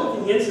smoke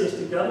of the incense,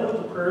 together with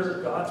the prayers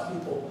of God's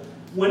people,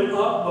 went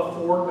up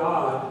before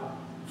God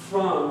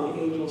from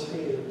the angel's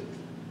hand.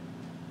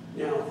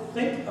 Now,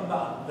 think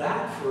about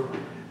that for a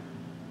minute.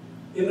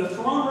 In the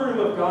throne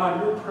room of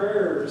God, your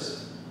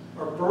prayers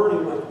are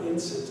burning like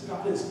incense.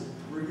 God is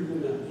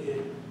breathing them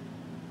in.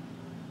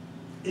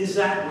 Is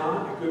that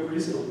not a good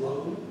reason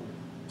alone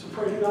to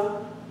pray to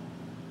God?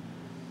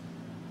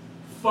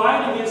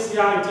 Fight against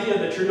the idea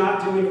that you're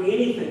not doing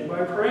anything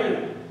by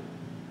praying,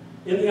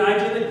 and the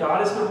idea that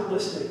God is not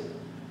listening.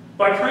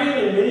 By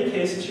praying, in many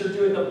cases, you're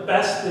doing the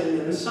best thing,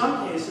 and in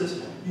some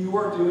cases, you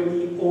are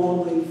doing the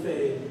only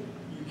thing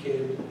you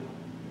can do.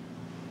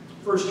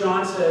 1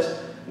 John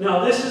says,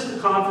 "Now this is the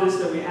confidence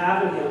that we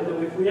have in him,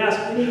 that if we ask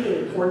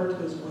anything according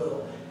to his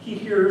will, he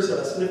hears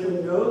us. And if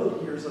we know that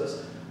he hears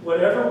us,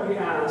 whatever we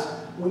ask,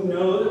 we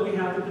know that we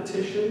have the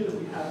petition that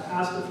we have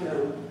asked of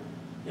him,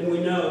 and we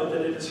know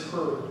that it is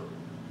heard."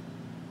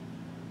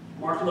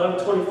 Mark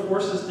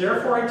 11:24 says,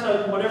 "Therefore I tell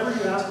you, whatever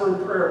you ask for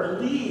in prayer,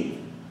 believe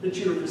that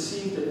you have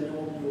received it and it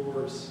will be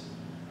yours."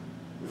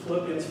 And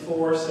Philippians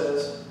 4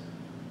 says,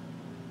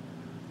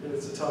 and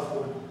it's a tough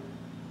one,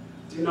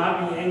 "Do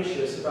not be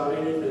anxious about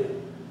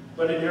anything,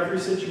 but in every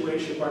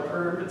situation, by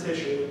prayer and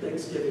petition, with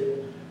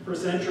thanksgiving,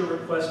 present your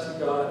request to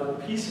God, and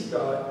the peace of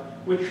God,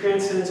 which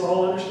transcends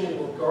all understanding,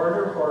 will guard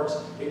your hearts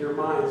and your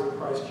minds in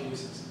Christ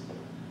Jesus."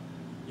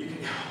 You can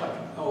go like,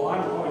 "Oh,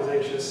 I'm always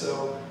anxious,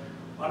 so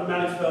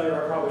automatic failure,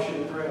 I probably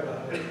shouldn't pray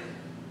about it."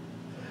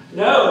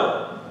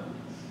 No!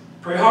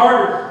 Pray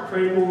harder,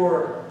 pray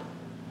more.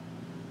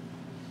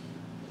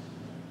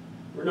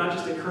 We're not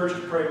just encouraged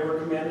to pray, we're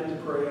commanded to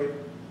pray.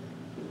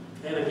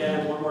 And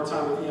again, one more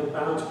time with the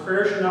imbalance.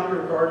 Prayer should not be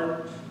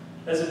regarded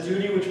as a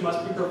duty which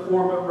must be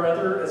performed, but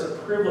rather as a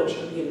privilege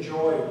to be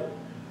enjoyed,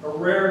 a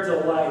rare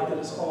delight that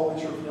is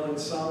always revealing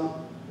some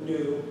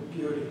new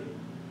beauty.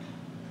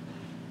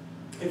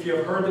 If you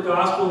have heard the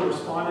gospel and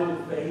responded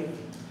in faith,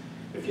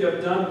 if you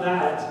have done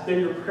that, then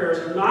your prayers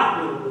are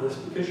not meaningless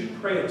because you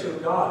pray to a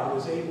God who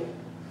is able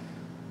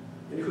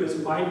and who is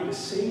mighty to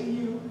save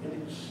you and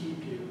to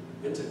keep you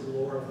and to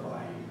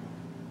glorify you.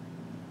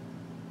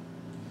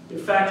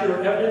 In fact, you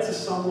are evidence of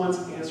someone's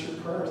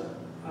answered prayers.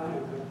 I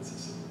am evidence of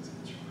someone's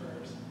answered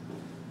prayers.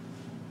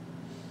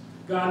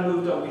 God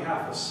moved on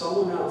behalf of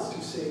someone else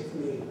to save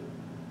me.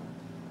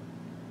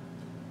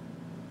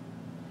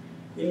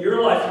 In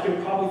your life, you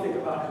can probably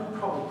think about who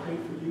probably prayed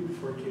for you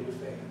before you came to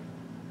faith.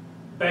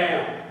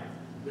 Bam!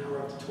 Now we're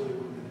up to 21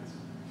 minutes.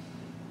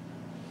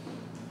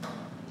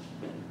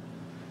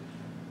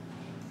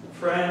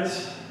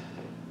 Friends,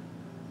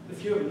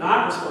 if you have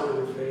not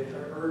responded in faith,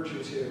 I urge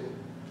you to.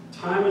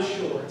 Time is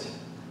short,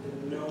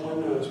 and no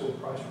one knows when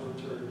Christ will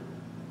return.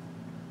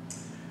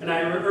 And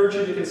I urge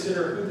you to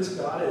consider who this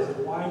God is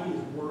and why he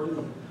is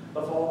worthy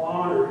of all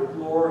honor and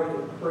glory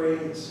and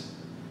praise,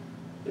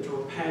 and to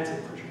repent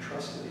and put your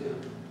trust in him.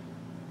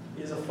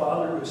 He is a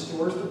Father who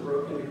restores the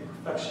broken and who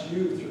perfects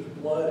you through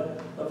the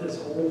blood of his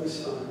only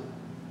Son.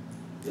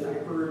 And I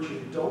urge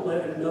you, don't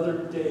let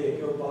another day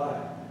go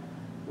by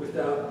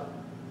without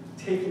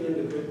taking in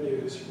the good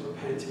news,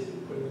 repenting,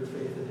 and putting your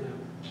faith in him.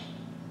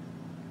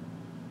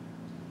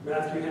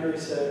 Matthew Henry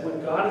said,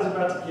 "When God is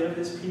about to give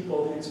his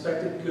people the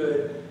expected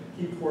good,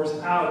 he pours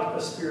out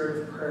a spirit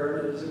of prayer,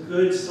 and it is a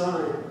good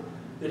sign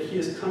that he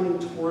is coming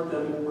toward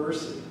them in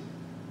mercy."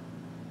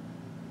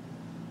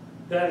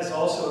 That is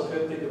also a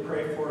good thing to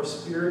pray for, a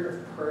spirit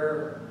of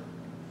prayer.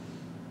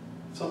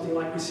 Something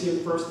like we see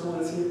in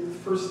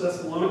 1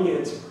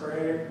 Thessalonians,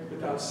 pray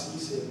without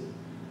ceasing.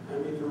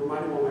 I'm even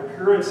reminded when my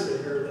parents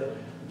sit here that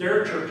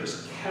their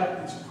churches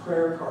kept these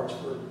prayer cards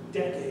for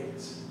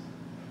decades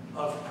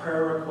of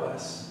prayer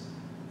requests.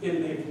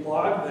 And they've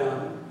logged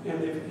them,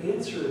 and they've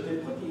answered, they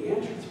put the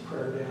answers to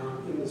prayer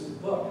down in this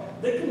book.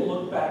 They can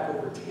look back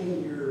over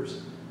 10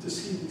 years to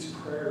see these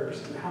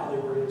prayers and how they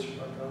were answered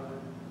by God.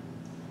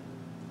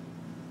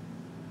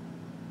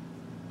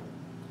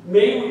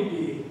 May we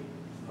be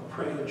a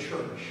praying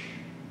church.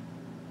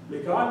 May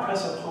God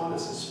press upon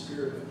us a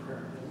spirit of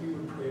prayer, that we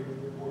would pray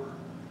more,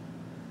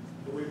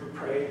 that we would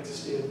pray to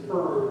stand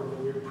firm,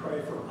 that we would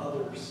pray for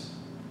others.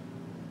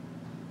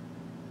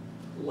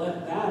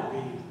 Let that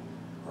be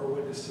our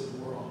witness to the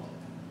world.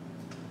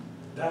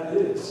 That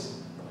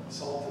is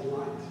salt and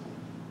light.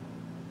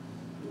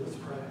 Let's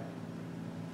pray.